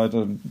und so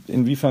weiter,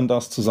 inwiefern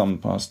das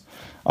zusammenpasst.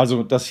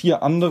 Also, dass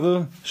hier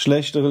andere,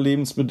 schlechtere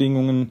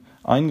Lebensbedingungen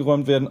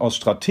eingeräumt werden aus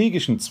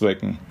strategischen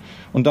Zwecken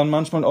und dann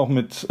manchmal auch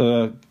mit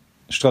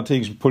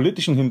strategischen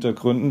politischen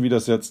Hintergründen, wie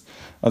das jetzt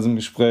also im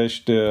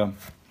Gespräch der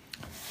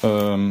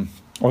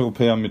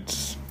Europäer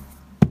mit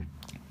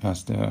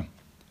der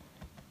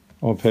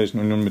Europäischen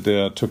Union mit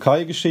der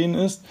Türkei geschehen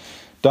ist.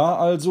 Da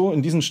also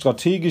in diesen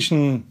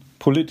strategischen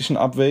politischen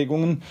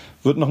Abwägungen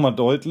wird nochmal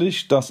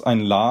deutlich, dass ein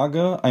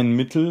Lager ein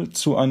Mittel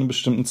zu einem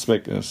bestimmten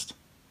Zweck ist.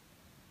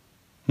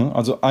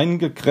 Also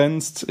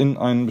eingegrenzt in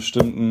einen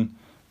bestimmten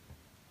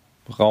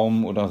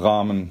Raum oder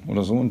Rahmen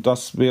oder so. Und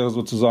das wäre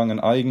sozusagen ein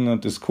eigener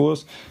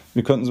Diskurs.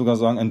 Wir könnten sogar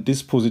sagen ein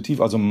Dispositiv,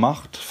 also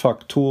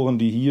Machtfaktoren,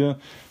 die hier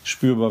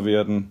spürbar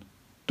werden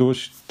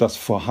durch das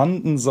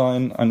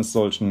Vorhandensein eines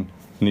solchen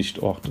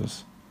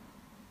Nichtortes.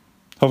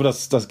 Ich hoffe,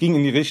 das ging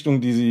in die Richtung,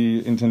 die Sie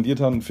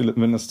intendiert hatten.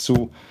 Wenn es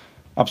zu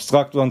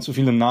abstrakt waren, zu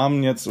viele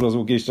Namen jetzt oder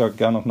so, gehe ich da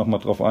gerne noch mal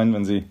drauf ein,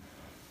 wenn Sie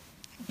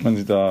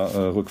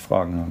da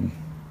Rückfragen haben.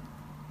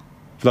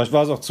 Vielleicht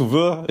war es auch zu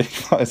wirr,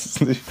 ich weiß es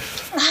nicht.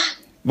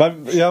 Weil,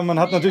 ja, man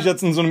hat natürlich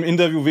jetzt in so einem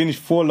Interview wenig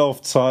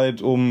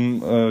Vorlaufzeit,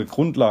 um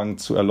Grundlagen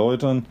zu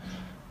erläutern.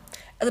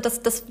 Also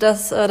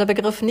der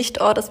Begriff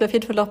Nichtort ist mir auf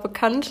jeden Fall auch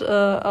bekannt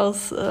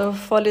aus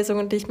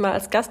Vorlesungen, die ich mal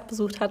als Gast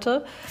besucht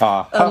hatte.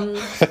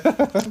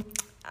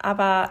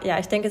 Aber ja,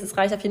 ich denke, es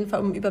reicht auf jeden Fall,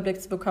 um einen Überblick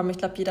zu bekommen. Ich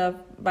glaube, jeder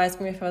weiß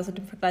ungefähr, was mit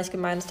dem Vergleich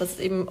gemeint ist, dass es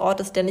eben ein Ort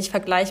ist, der nicht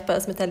vergleichbar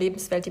ist mit der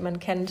Lebenswelt, die man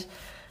kennt,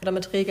 oder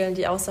mit Regeln,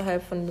 die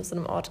außerhalb von so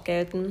einem Ort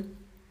gelten.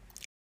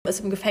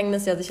 Ist im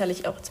Gefängnis ja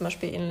sicherlich auch zum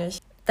Beispiel ähnlich.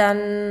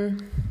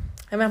 Dann,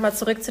 wenn wir nochmal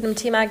zurück zu dem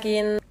Thema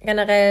gehen,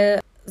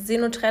 generell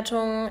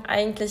Seenotrettung,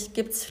 eigentlich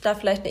gibt es da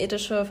vielleicht eine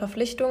ethische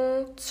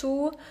Verpflichtung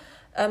zu.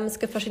 Es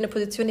gibt verschiedene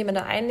Positionen, die man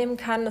da einnehmen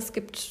kann. Es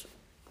gibt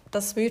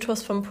das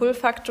Mythos vom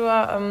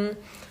Pull-Faktor,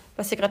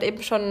 was hier gerade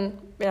eben schon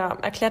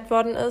erklärt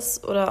worden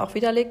ist oder auch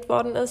widerlegt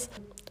worden ist.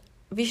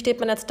 wie steht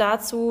man jetzt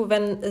dazu,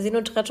 wenn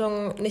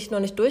Seenotrettung nicht nur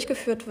nicht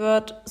durchgeführt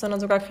wird, sondern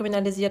sogar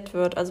kriminalisiert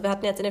wird? Also wir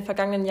hatten jetzt in den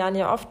vergangenen Jahren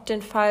ja oft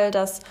den Fall,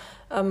 dass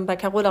bei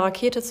Carola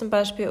Rakete zum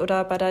Beispiel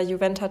oder bei der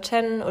Juventa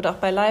 10 oder auch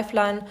bei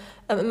Lifeline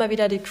immer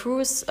wieder die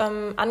Crews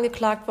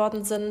angeklagt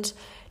worden sind,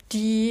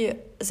 die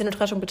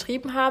Seenotrettung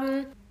betrieben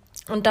haben.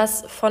 Und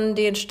das von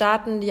den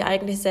Staaten, die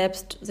eigentlich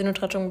selbst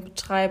Seenotrettung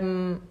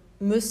betreiben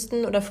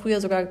müssten oder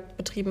früher sogar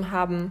betrieben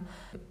haben.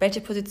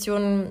 Welche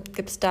Positionen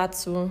gibt es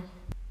dazu?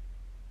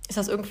 Ist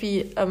das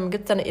irgendwie,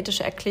 gibt es da eine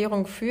ethische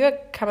Erklärung für?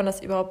 Kann man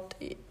das überhaupt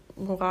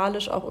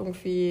moralisch auch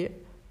irgendwie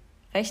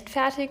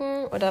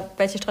rechtfertigen? Oder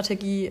welche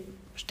Strategie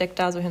steckt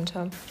da so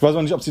hinter? Ich weiß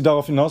auch nicht, ob Sie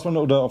darauf hinaus wollen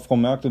oder ob Frau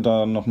Merkle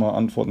da nochmal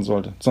antworten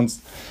sollte.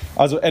 Sonst,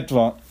 also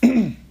etwa,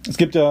 es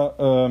gibt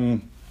ja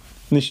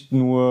nicht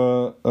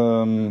nur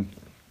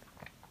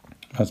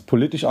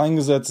politisch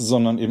eingesetzte,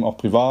 sondern eben auch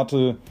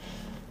private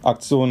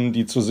Aktionen,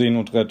 die zur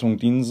Seenotrettung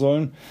dienen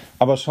sollen.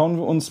 Aber schauen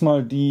wir uns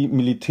mal die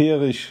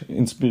militärisch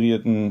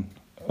inspirierten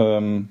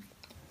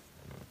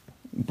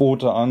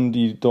Boote an,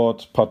 die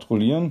dort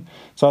patrouillieren.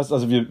 Das heißt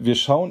also, wir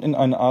schauen in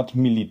eine Art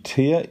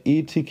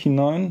Militärethik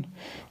hinein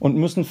und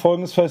müssen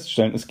Folgendes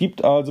feststellen. Es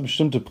gibt also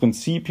bestimmte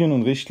Prinzipien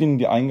und Richtlinien,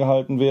 die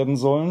eingehalten werden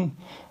sollen,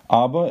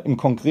 aber im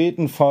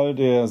konkreten Fall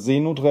der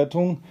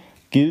Seenotrettung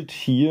gilt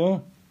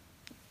hier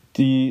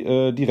die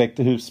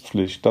direkte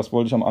Hilfspflicht. Das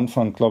wollte ich am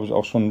Anfang, glaube ich,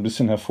 auch schon ein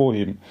bisschen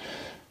hervorheben.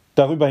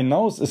 Darüber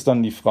hinaus ist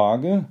dann die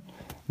Frage,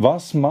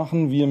 was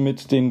machen wir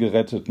mit den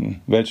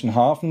Geretteten? Welchen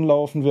Hafen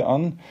laufen wir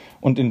an?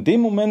 Und in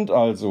dem Moment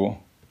also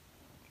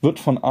wird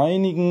von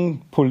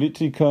einigen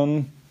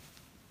Politikern,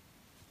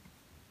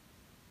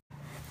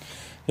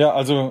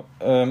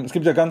 es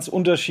gibt ja ganz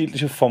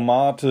unterschiedliche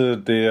Formate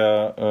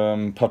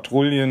der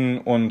Patrouillen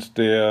und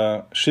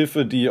der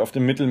Schiffe, die auf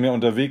dem Mittelmeer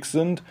unterwegs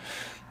sind.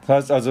 Das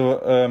heißt also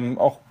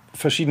auch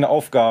verschiedene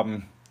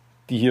Aufgaben,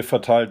 die hier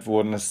verteilt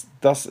wurden.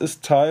 Das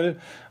ist Teil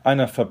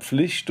einer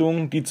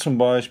Verpflichtung, die zum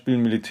Beispiel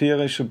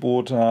militärische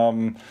Boote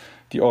haben,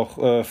 die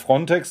auch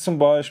Frontex zum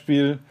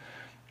Beispiel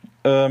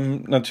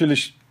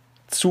natürlich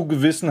zu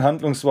gewissen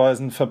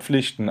Handlungsweisen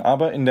verpflichten.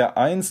 Aber in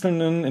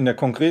der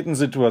konkreten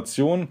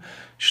Situation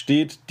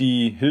steht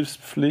die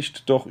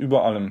Hilfspflicht doch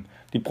über allem.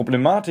 Die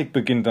Problematik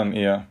beginnt dann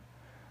eher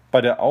bei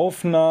der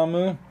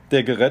Aufnahme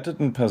der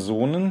geretteten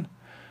Personen.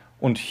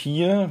 Und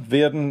hier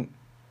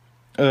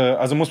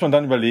muss man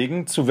dann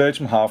überlegen, zu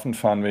welchem Hafen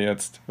fahren wir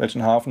jetzt?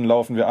 Welchen Hafen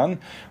laufen wir an?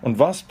 Und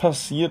was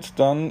passiert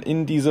dann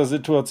in dieser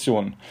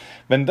Situation?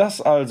 Wenn das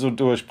also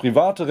durch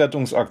private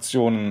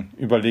Rettungsaktionen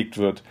überlegt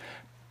wird,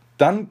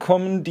 dann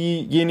kommen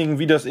diejenigen,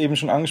 wie das eben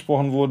schon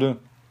angesprochen wurde,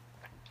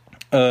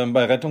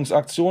 bei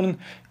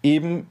Rettungsaktionen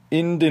eben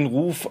in den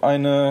Ruf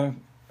einer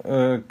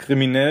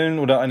Kriminellen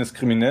oder eines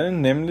Kriminellen,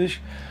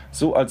 nämlich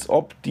so, als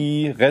ob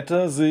die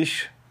Retter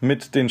sich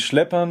mit den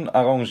Schleppern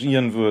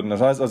arrangieren würden.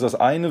 Das heißt also, das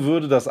eine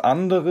würde das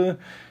andere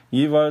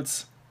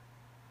jeweils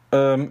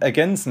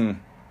ergänzen.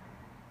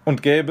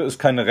 Und gäbe es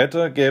keine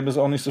Retter, gäbe es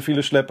auch nicht so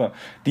viele Schlepper.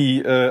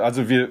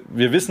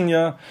 Wir wissen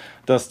ja,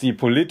 dass die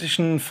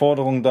politischen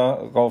Forderungen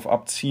darauf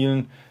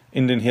abzielen,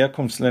 in den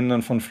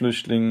Herkunftsländern von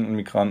Flüchtlingen und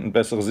Migranten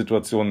bessere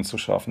Situationen zu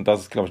schaffen.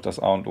 Das ist, glaube ich, das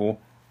A und O.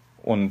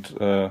 Und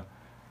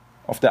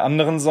auf der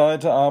anderen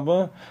Seite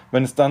aber,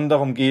 wenn es dann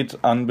darum geht,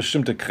 an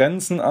bestimmte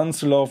Grenzen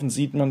anzulaufen,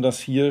 sieht man, dass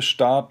hier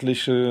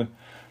staatliche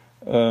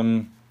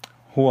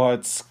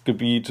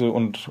Hoheitsgebiete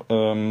und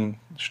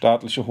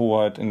staatliche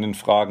Hoheit in den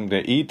Fragen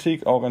der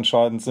Ethik auch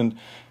entscheidend sind,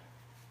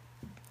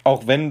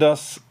 auch wenn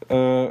das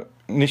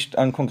nicht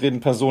an konkreten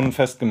Personen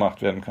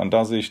festgemacht werden kann.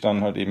 Da sehe ich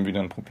dann halt eben wieder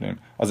ein Problem.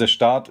 Also der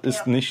Staat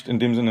ist nicht in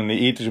dem Sinne eine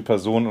ethische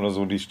Person oder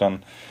so, die ich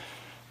dann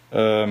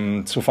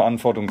zur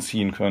Verantwortung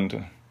ziehen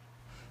könnte.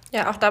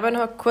 Ja, auch dabei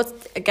noch kurz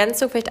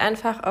Ergänzung vielleicht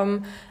einfach,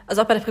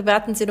 also auch bei der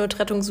privaten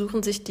Seenotrettung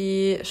suchen sich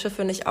die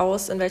Schiffe nicht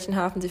aus, in welchen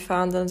Hafen sie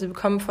fahren, sondern sie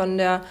bekommen von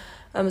der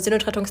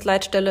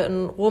Seenotrettungsleitstelle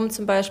in Rom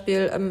zum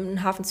Beispiel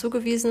einen Hafen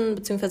zugewiesen,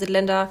 beziehungsweise die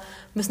Länder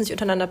müssen sich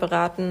untereinander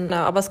beraten.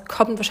 Ja, aber es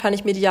kommt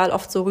wahrscheinlich medial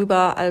oft so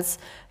rüber, als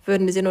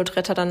würden die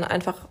Seenotretter dann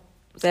einfach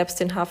selbst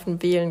den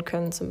Hafen wählen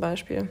können zum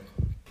Beispiel.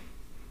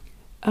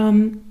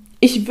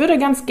 Ich würde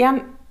ganz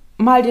gern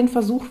mal den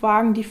Versuch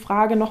wagen, die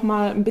Frage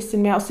nochmal ein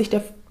bisschen mehr aus Sicht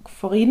der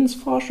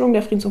Friedensforschung,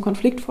 der Friedens- und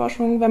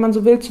Konfliktforschung, wenn man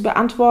so will, zu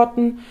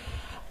beantworten.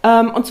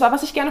 Und zwar,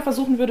 was ich gerne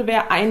versuchen würde,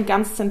 wäre ein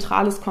ganz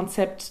zentrales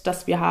Konzept,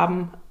 das wir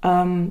haben,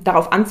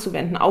 darauf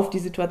anzuwenden, auf die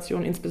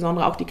Situation,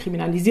 insbesondere auch die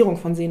Kriminalisierung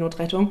von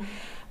Seenotrettung.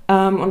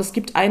 Und es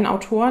gibt einen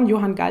Autoren,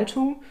 Johann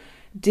Galtung,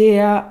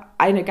 der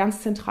eine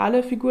ganz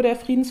zentrale Figur der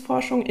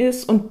Friedensforschung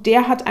ist, und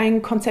der hat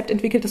ein Konzept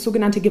entwickelt, das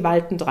sogenannte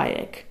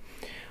Gewaltendreieck.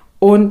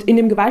 Und in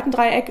dem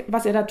Gewaltendreieck,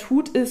 was er da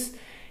tut, ist,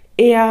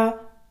 er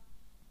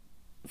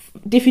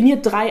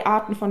definiert 3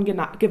 Arten von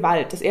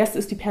Gewalt. Das erste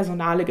ist die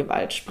personale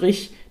Gewalt,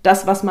 sprich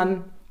das, was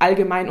man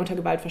allgemein unter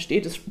Gewalt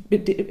versteht.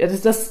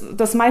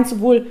 Das meint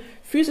sowohl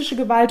physische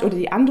Gewalt oder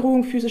die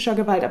Androhung physischer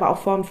Gewalt, aber auch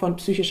Formen von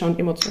psychischer und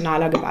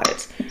emotionaler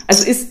Gewalt.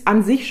 Also ist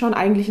an sich schon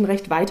eigentlich ein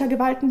recht weiter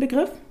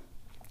Gewaltenbegriff.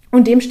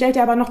 Und dem stellt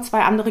er aber noch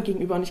 2 andere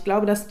gegenüber. Und ich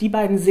glaube, dass die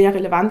beiden sehr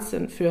relevant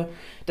sind für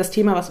das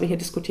Thema, was wir hier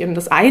diskutieren.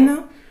 Das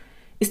eine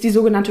ist die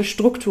sogenannte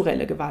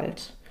strukturelle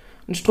Gewalt.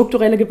 Und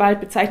strukturelle Gewalt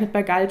bezeichnet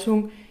bei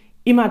Galtung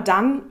immer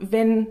dann,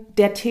 wenn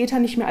der Täter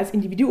nicht mehr als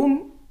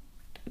Individuum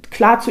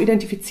klar zu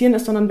identifizieren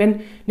ist, sondern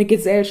wenn eine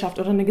Gesellschaft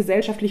oder eine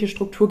gesellschaftliche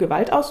Struktur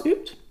Gewalt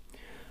ausübt.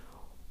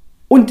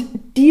 Und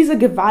diese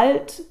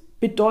Gewalt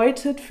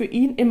bedeutet für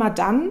ihn immer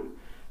dann,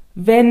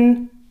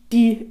 wenn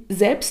die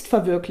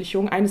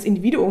Selbstverwirklichung eines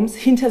Individuums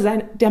hinter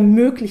der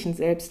möglichen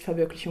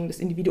Selbstverwirklichung des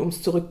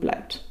Individuums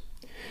zurückbleibt.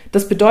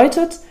 Das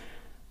bedeutet,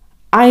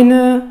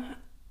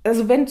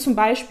 wenn zum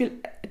Beispiel,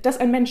 dass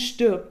ein Mensch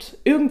stirbt,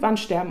 irgendwann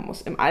sterben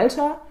muss im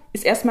Alter,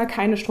 ist erstmal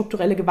keine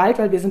strukturelle Gewalt,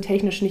 weil wir sind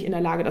technisch nicht in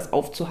der Lage, das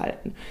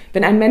aufzuhalten.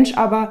 Wenn ein Mensch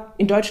aber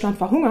in Deutschland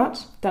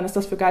verhungert, dann ist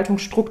das für Galtung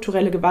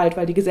strukturelle Gewalt,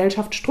 weil die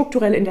Gesellschaft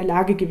strukturell in der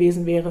Lage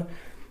gewesen wäre,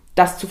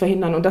 das zu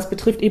verhindern. Und das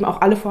betrifft eben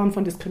auch alle Formen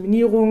von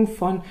Diskriminierung,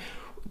 von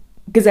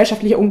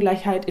gesellschaftlicher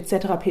Ungleichheit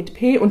etc.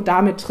 pp. Und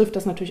damit trifft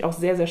das natürlich auch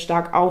sehr, sehr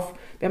stark auf,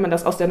 wenn man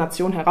das aus der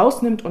Nation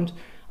herausnimmt und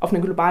auf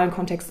einen globalen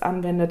Kontext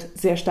anwendet,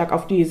 sehr stark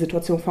auf die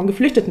Situation von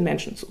geflüchteten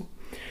Menschen zu.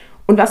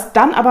 Und was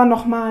dann aber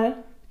nochmal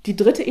die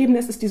dritte Ebene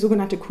ist die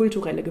sogenannte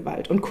kulturelle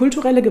Gewalt. Und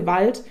kulturelle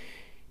Gewalt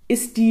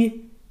ist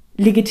die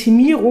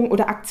Legitimierung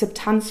oder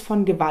Akzeptanz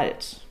von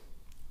Gewalt.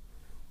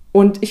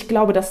 Und ich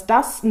glaube, dass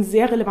das ein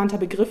sehr relevanter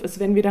Begriff ist,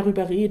 wenn wir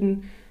darüber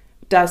reden,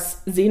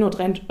 dass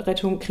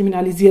Seenotrettung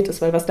kriminalisiert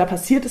ist. Weil was da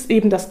passiert, ist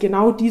eben, dass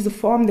genau diese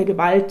Form der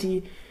Gewalt,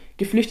 die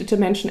geflüchtete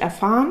Menschen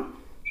erfahren,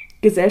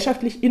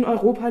 gesellschaftlich in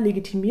Europa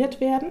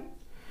legitimiert werden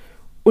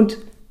und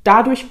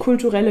dadurch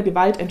kulturelle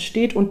Gewalt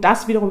entsteht. Und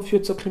das wiederum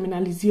führt zur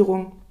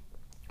Kriminalisierung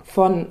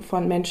von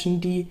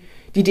Menschen, die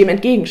dem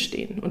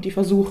entgegenstehen und die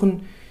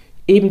versuchen,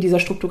 eben dieser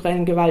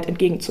strukturellen Gewalt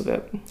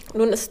entgegenzuwirken.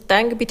 Nun ist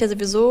dein Gebiet ja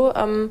sowieso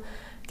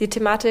die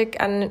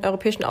Thematik an den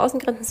europäischen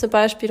Außengrenzen zum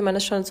Beispiel. Man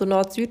ist schon so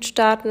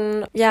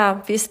Nord-Süd-Staaten.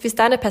 Ja, wie ist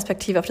deine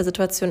Perspektive auf die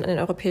Situation an den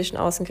europäischen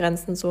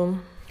Außengrenzen so?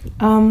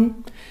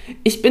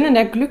 Ich bin in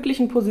der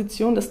glücklichen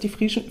Position, dass die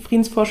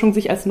Friedensforschung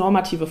sich als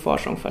normative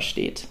Forschung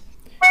versteht.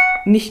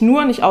 Nicht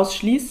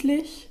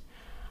ausschließlich,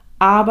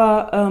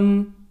 aber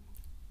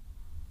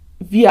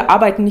wir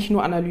arbeiten nicht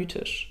nur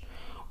analytisch.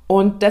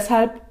 Und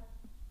deshalb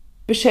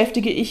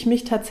beschäftige ich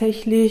mich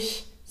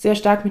tatsächlich sehr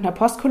stark mit einer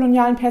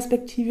postkolonialen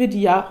Perspektive,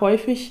 die ja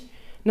häufig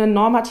einen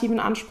normativen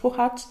Anspruch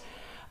hat.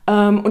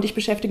 Und ich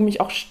beschäftige mich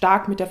auch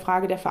stark mit der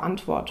Frage der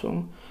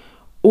Verantwortung.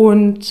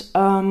 Und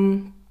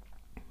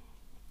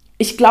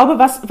ich glaube,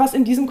 was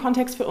in diesem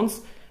Kontext für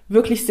uns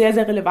wirklich sehr,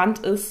 sehr relevant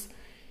ist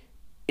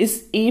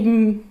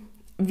eben,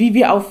 wie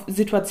wir auf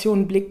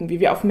Situationen blicken, wie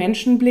wir auf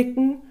Menschen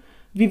blicken,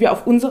 wie wir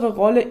auf unsere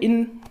Rolle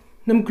in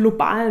einem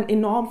globalen,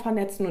 enorm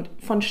vernetzten und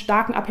von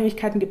starken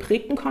Abhängigkeiten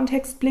geprägten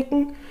Kontext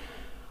blicken.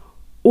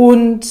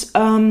 Und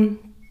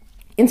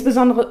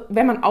insbesondere,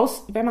 wenn man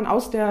aus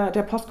der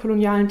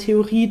postkolonialen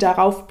Theorie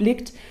darauf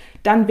blickt,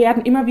 dann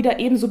werden immer wieder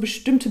eben so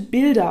bestimmte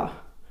Bilder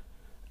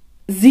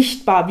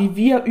sichtbar, wie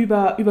wir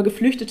über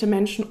geflüchtete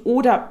Menschen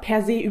oder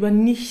per se über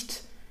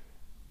nicht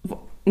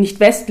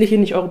westliche,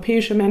 nicht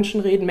europäische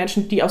Menschen reden,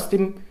 Menschen, die aus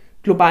dem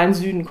globalen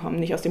Süden kommen,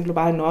 nicht aus dem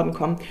globalen Norden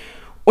kommen.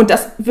 Und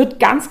das wird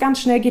ganz, ganz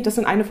schnell, geht das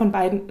in eine von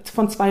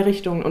zwei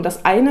Richtungen. Und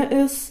das eine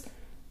ist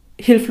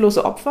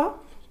hilflose Opfer.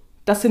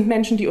 Das sind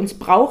Menschen, die uns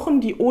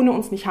brauchen, die ohne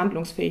uns nicht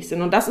handlungsfähig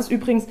sind. Und das ist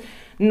übrigens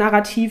ein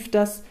Narrativ,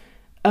 das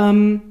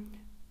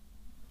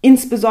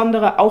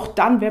insbesondere auch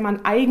dann, wenn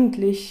man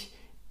eigentlich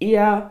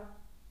eher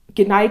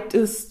geneigt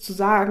ist zu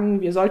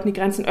sagen, wir sollten die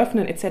Grenzen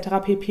öffnen etc.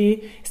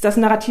 pp., ist das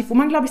ein Narrativ, wo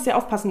man, glaube ich, sehr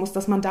aufpassen muss,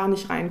 dass man da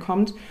nicht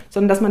reinkommt,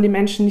 sondern dass man den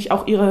Menschen nicht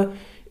auch ihre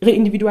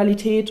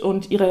Individualität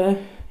und ihre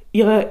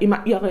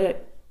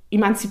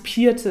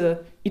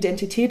emanzipierte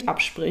Identität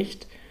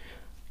abspricht,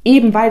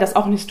 eben weil das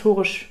auch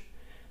historisch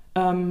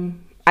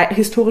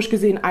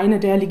gesehen eine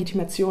der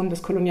Legitimationen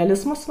des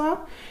Kolonialismus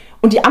war.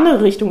 Und die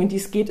andere Richtung, in die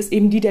es geht, ist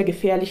eben die der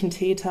gefährlichen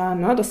Täter.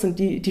 Ne? Das sind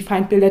die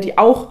Feindbilder, die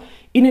auch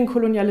in den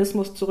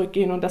Kolonialismus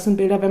zurückgehen. Und das sind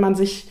Bilder, wenn man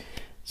sich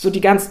so die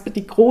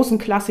großen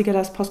Klassiker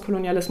des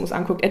Postkolonialismus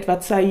anguckt,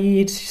 Edward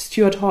Said,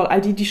 Stuart Hall,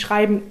 all die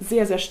schreiben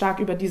sehr, sehr stark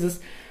über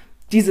diese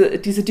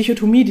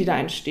Dichotomie, die da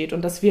entsteht.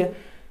 Und dass wir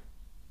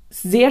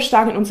sehr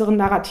stark in unseren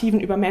Narrativen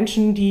über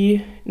Menschen,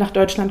 die nach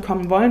Deutschland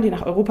kommen wollen, die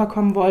nach Europa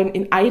kommen wollen,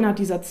 in einer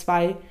dieser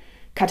zwei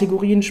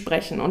Kategorien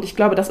sprechen. Und ich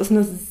glaube, das ist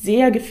eine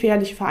sehr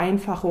gefährliche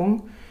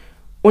Vereinfachung.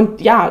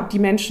 Und ja, die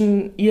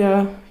Menschen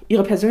ihre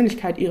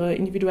Persönlichkeit, ihre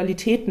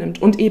Individualität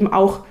nimmt und eben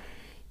auch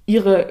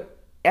ihre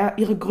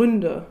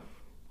Gründe.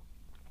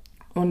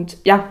 Und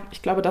ja,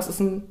 ich glaube, das ist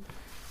ein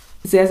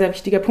sehr, sehr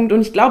wichtiger Punkt.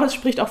 Und ich glaube, es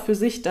spricht auch für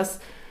sich, dass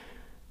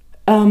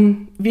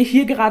wir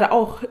hier gerade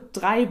auch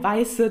 3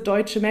 weiße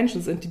deutsche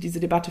Menschen sind, die diese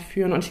Debatte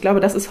führen. Und ich glaube,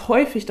 das ist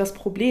häufig das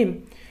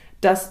Problem,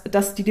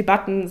 dass die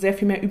Debatten sehr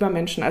viel mehr über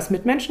Menschen als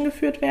mit Menschen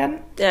geführt werden.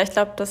 Ja, ich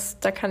glaube,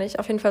 da kann ich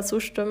auf jeden Fall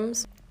zustimmen.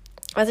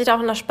 Was ich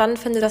auch noch spannend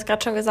finde, du hast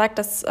gerade schon gesagt,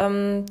 dass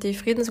die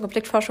Friedens- und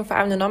Konfliktforschung vor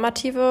allem eine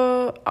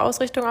normative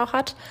Ausrichtung auch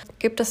hat.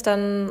 Gibt es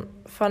dann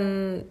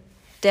von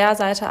der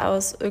Seite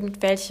aus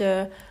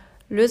irgendwelche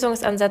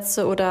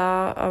Lösungsansätze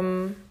oder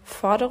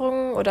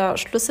Forderungen oder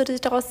Schlüsse, die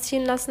sich daraus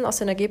ziehen lassen, aus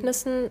den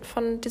Ergebnissen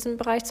von diesem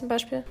Bereich zum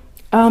Beispiel?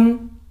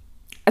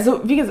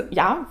 Also wie gesagt,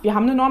 ja, wir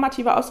haben eine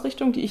normative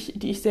Ausrichtung, die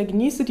ich sehr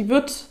genieße. Die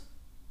wird,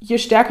 je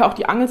stärker auch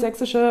die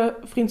angelsächsische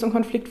Friedens- und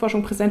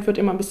Konfliktforschung präsent wird,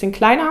 immer ein bisschen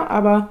kleiner,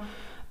 aber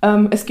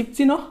es gibt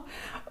sie noch.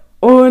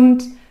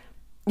 Und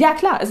ja,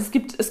 klar, es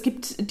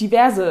gibt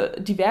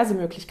diverse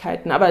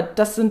Möglichkeiten, aber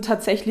das sind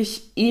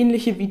tatsächlich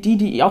ähnliche wie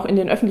die auch in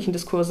den öffentlichen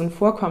Diskursen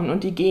vorkommen.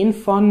 Und die gehen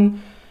von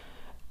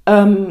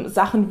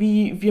Sachen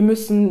wie, wir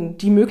müssen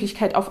die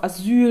Möglichkeit auf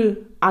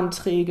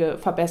Asylanträge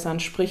verbessern,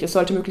 sprich, es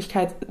sollte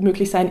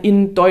möglich sein,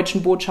 in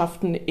deutschen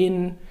Botschaften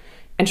in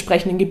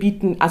entsprechenden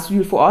Gebieten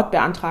Asyl vor Ort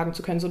beantragen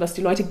zu können, sodass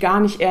die Leute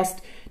gar nicht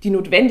erst die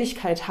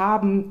Notwendigkeit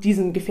haben,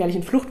 diesen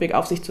gefährlichen Fluchtweg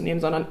auf sich zu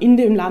nehmen, sondern in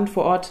dem Land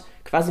vor Ort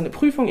quasi eine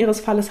Prüfung ihres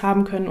Falles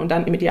haben können und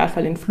dann im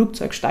Idealfall in ein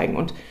Flugzeug steigen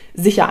und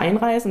sicher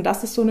einreisen.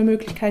 Das ist so eine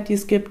Möglichkeit, die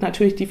es gibt.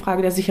 Natürlich die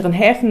Frage der sicheren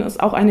Häfen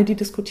ist auch eine, die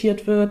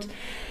diskutiert wird.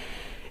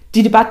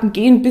 Die Debatten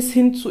gehen bis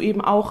hin zu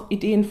eben auch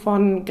Ideen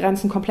von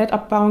Grenzen komplett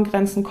abbauen,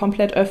 Grenzen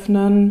komplett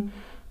öffnen,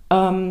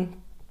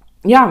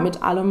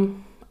 mit allem,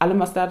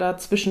 was da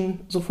dazwischen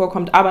so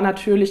vorkommt. Aber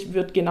natürlich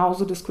wird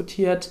genauso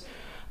diskutiert,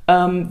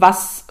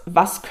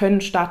 was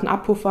können Staaten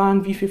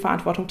abpuffern, wie viel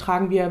Verantwortung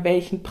tragen wir,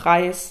 welchen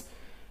Preis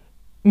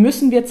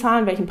müssen wir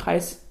zahlen, welchen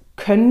Preis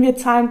können wir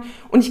zahlen.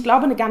 Und ich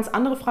glaube, eine ganz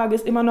andere Frage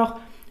ist immer noch,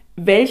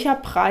 welcher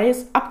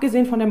Preis,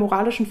 abgesehen von der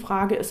moralischen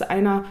Frage, ist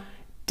einer,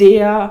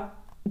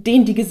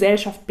 den die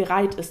Gesellschaft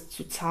bereit ist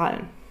zu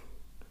zahlen.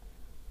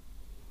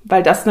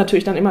 Weil das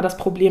natürlich dann immer das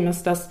Problem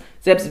ist, dass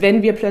selbst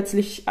wenn wir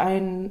plötzlich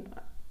einen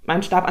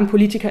Stab an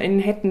PolitikerInnen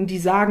hätten, die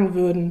sagen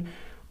würden,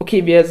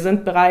 okay, wir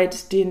sind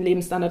bereit, den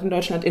Lebensstandard in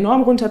Deutschland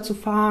enorm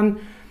runterzufahren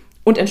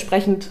und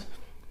entsprechend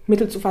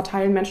Mittel zu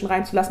verteilen, Menschen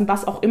reinzulassen,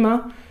 was auch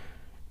immer,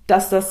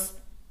 dass das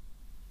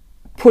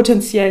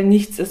potenziell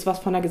nichts ist, was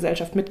von der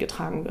Gesellschaft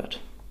mitgetragen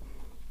wird.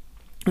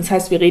 Das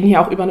heißt, wir reden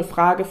hier auch über eine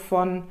Frage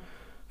von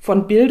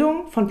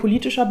Bildung, von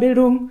politischer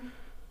Bildung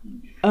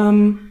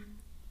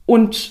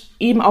und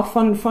eben auch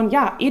von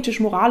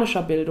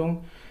ethisch-moralischer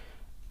Bildung.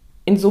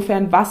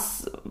 Insofern,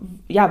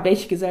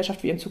 welche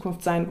Gesellschaft wir in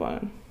Zukunft sein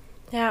wollen.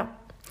 Ja,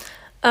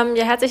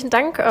 herzlichen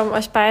Dank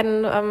euch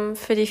beiden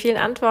für die vielen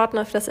Antworten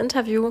und für das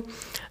Interview.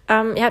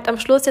 Ihr habt am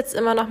Schluss jetzt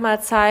immer noch mal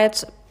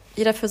Zeit,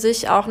 jeder für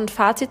sich auch ein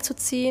Fazit zu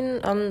ziehen,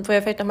 wo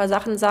ihr vielleicht noch mal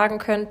Sachen sagen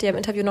könnt, die ihr im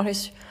Interview noch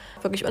nicht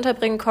wirklich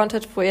unterbringen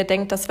konntet, wo ihr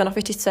denkt, das wäre noch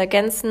wichtig zu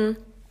ergänzen.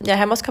 Ja,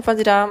 Herr Moskopp, wollen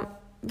Sie da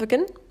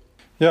beginnen?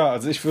 Ja,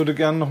 also ich würde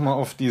gerne nochmal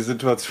auf die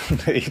Situation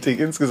der Ethik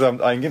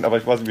insgesamt eingehen, aber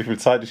ich weiß nicht, wie viel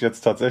Zeit ich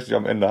jetzt tatsächlich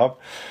am Ende habe.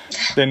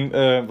 Denn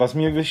was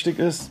mir wichtig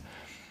ist,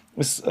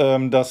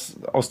 dass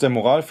aus der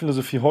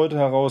Moralphilosophie heute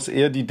heraus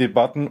eher die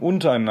Debatten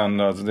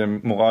untereinander, also der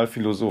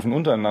Moralphilosophen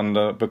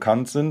untereinander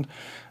bekannt sind,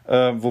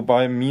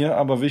 wobei mir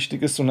aber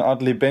wichtig ist, so eine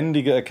Art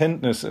lebendige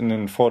Erkenntnis in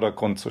den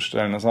Vordergrund zu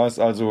stellen. Das heißt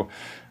also,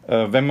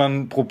 wenn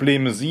man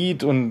Probleme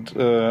sieht und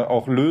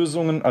auch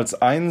Lösungen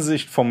als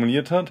Einsicht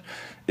formuliert hat,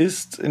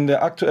 ist in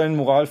der aktuellen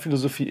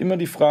Moralphilosophie immer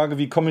die Frage,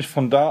 wie komme ich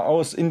von da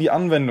aus in die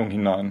Anwendung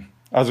hinein?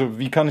 Also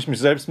wie kann ich mich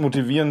selbst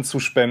motivieren zu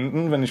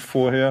spenden, wenn ich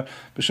vorher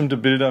bestimmte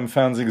Bilder im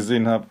Fernsehen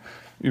gesehen habe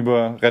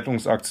über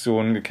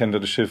Rettungsaktionen,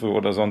 gekenterte Schiffe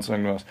oder sonst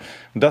irgendwas.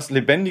 Und das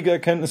lebendige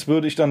Erkenntnis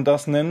würde ich dann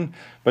das nennen,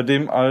 bei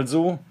dem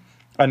also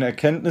eine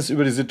Erkenntnis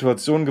über die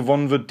Situation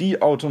gewonnen wird,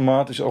 die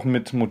automatisch auch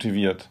mit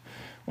motiviert.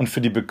 Und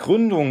für die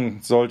Begründung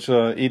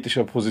solcher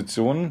ethischer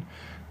Positionen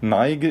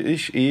neige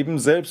ich eben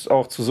selbst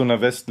auch zu so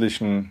einer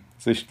westlichen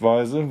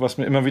Sichtweise, was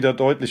mir immer wieder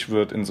deutlich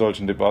wird in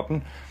solchen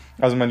Debatten.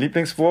 Also mein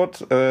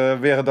Lieblingswort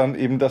wäre dann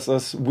eben, dass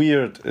das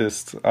weird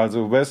ist.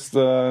 Also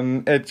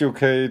Western,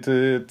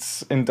 educated,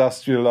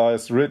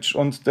 industrialized, rich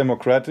und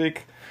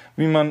democratic,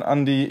 wie man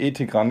an die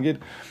Ethik rangeht.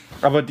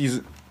 Aber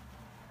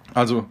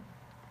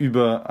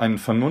über einen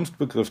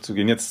Vernunftbegriff zu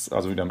gehen, jetzt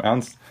also wieder im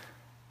Ernst,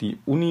 die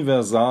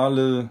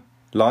universale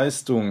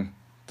Leistung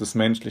des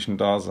menschlichen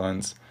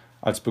Daseins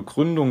als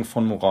Begründung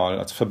von Moral,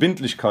 als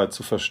Verbindlichkeit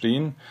zu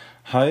verstehen,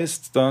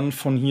 heißt dann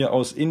von hier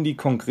aus in die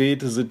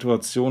konkrete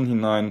Situation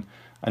hinein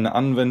eine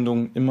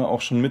Anwendung immer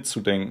auch schon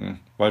mitzudenken,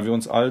 weil wir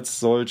uns als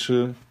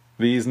solche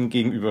Wesen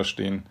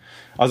gegenüberstehen.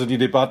 Also die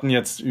Debatten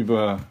jetzt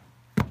über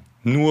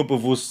nur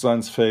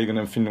bewusstseinsfähige und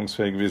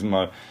empfindungsfähige Wesen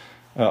mal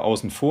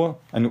außen vor.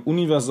 Eine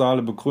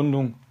universale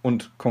Begründung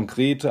und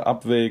konkrete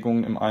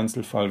Abwägungen im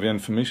Einzelfall wären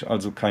für mich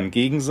also kein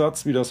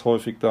Gegensatz, wie das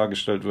häufig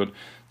dargestellt wird,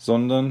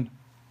 sondern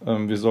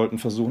wir sollten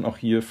versuchen, auch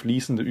hier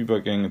fließende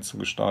Übergänge zu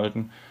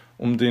gestalten,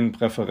 um den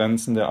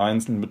Präferenzen der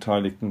einzelnen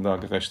Beteiligten da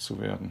gerecht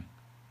zu werden.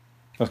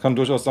 Das kann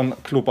durchaus dann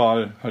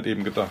global halt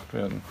eben gedacht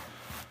werden.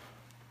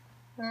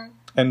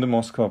 Ende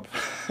Moskopp.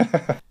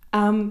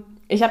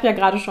 Ich habe ja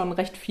gerade schon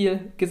recht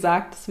viel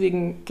gesagt,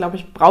 deswegen glaube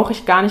ich, brauche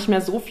ich gar nicht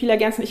mehr so viel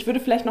ergänzen. Ich würde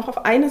vielleicht noch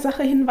auf eine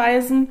Sache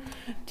hinweisen,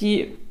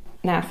 die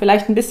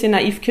vielleicht ein bisschen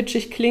naiv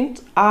kitschig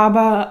klingt,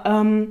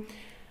 aber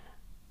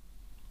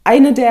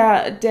eine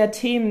der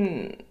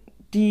Themen,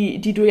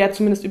 die du ja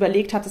zumindest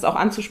überlegt hattest, auch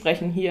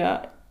anzusprechen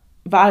hier,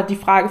 war die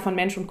Frage von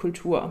Mensch und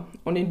Kultur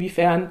und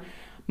inwiefern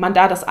man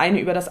da das eine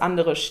über das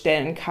andere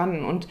stellen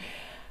kann. Und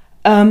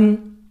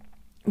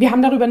wir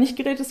haben darüber nicht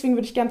geredet, deswegen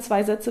würde ich gerne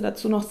 2 Sätze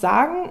dazu noch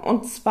sagen.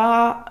 Und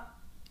zwar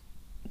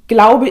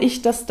glaube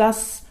ich, dass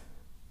das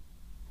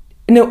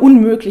eine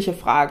unmögliche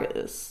Frage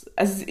ist.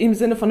 Also im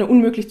Sinne von eine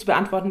unmöglich zu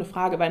beantwortende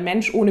Frage, weil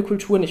Mensch ohne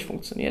Kultur nicht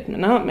funktioniert.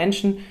 Ne?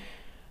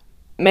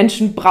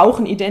 Menschen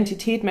brauchen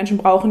Identität, Menschen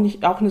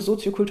brauchen auch eine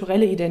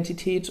soziokulturelle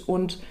Identität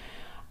und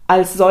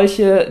als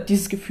solche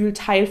dieses Gefühl,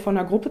 Teil von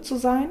einer Gruppe zu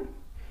sein.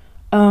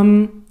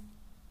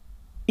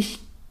 Ich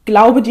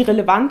glaube, die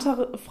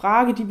relevantere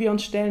Frage, die wir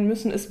uns stellen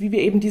müssen, ist, wie wir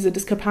eben diese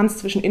Diskrepanz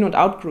zwischen In- und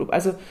Out-Group,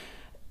 also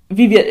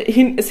wie wir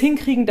es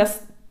hinkriegen,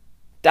 dass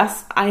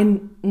das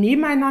ein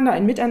Nebeneinander,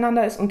 ein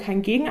Miteinander ist und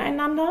kein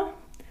Gegeneinander.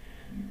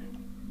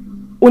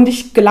 Und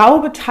ich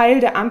glaube, Teil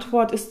der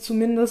Antwort ist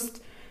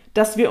zumindest,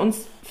 dass wir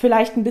uns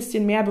vielleicht ein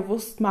bisschen mehr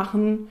bewusst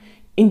machen,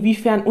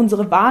 inwiefern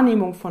unsere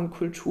Wahrnehmung von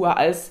Kultur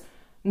als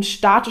ein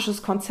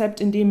statisches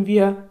Konzept, in dem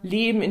wir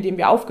leben, in dem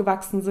wir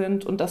aufgewachsen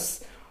sind und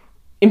das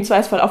im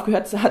Zweifelsfall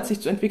aufgehört hat, sich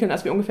zu entwickeln,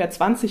 als wir ungefähr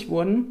 20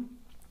 wurden,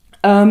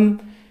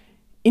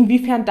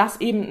 inwiefern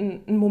das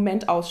eben ein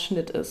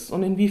Momentausschnitt ist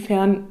und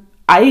inwiefern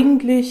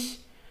eigentlich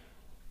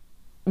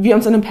wir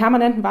uns in einem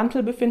permanenten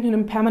Wandel befinden, in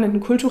einem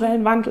permanenten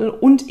kulturellen Wandel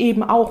und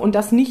eben auch, und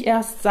das nicht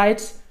erst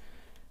seit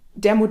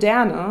der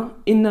Moderne,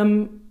 in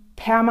einer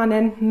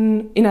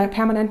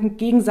permanenten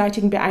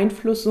gegenseitigen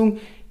Beeinflussung,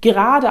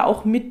 gerade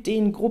auch mit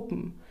den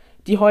Gruppen,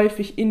 die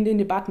häufig in den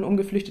Debatten um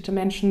geflüchtete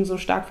Menschen so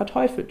stark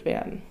verteufelt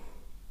werden.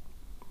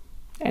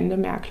 Ende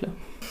Merkle.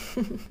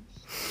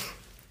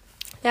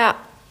 Ja,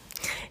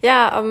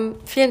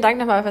 vielen Dank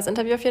nochmal für das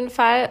Interview auf jeden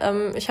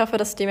Fall. Ich hoffe,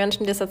 dass die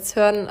Menschen, die das jetzt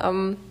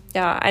hören,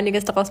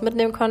 einiges daraus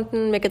mitnehmen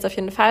konnten. Mir geht es auf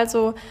jeden Fall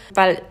so,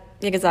 weil,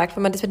 wie gesagt,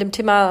 wenn man sich mit dem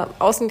Thema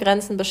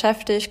Außengrenzen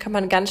beschäftigt, kommt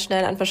man ganz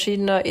schnell an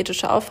verschiedene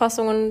ethische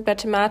Auffassungen der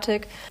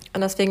Thematik. Und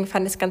deswegen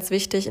fand ich es ganz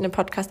wichtig, in dem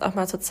Podcast auch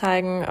mal zu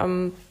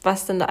zeigen,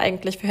 was denn da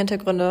eigentlich für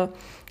Hintergründe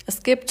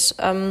es gibt,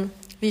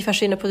 wie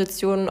verschiedene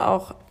Positionen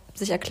auch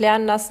sich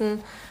erklären lassen,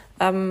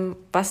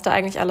 was da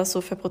eigentlich alles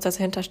so für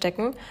Prozesse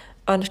hinterstecken.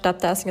 Und ich glaube,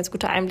 da ist ein ganz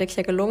guter Einblick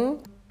hier gelungen.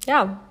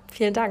 Ja,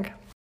 vielen Dank.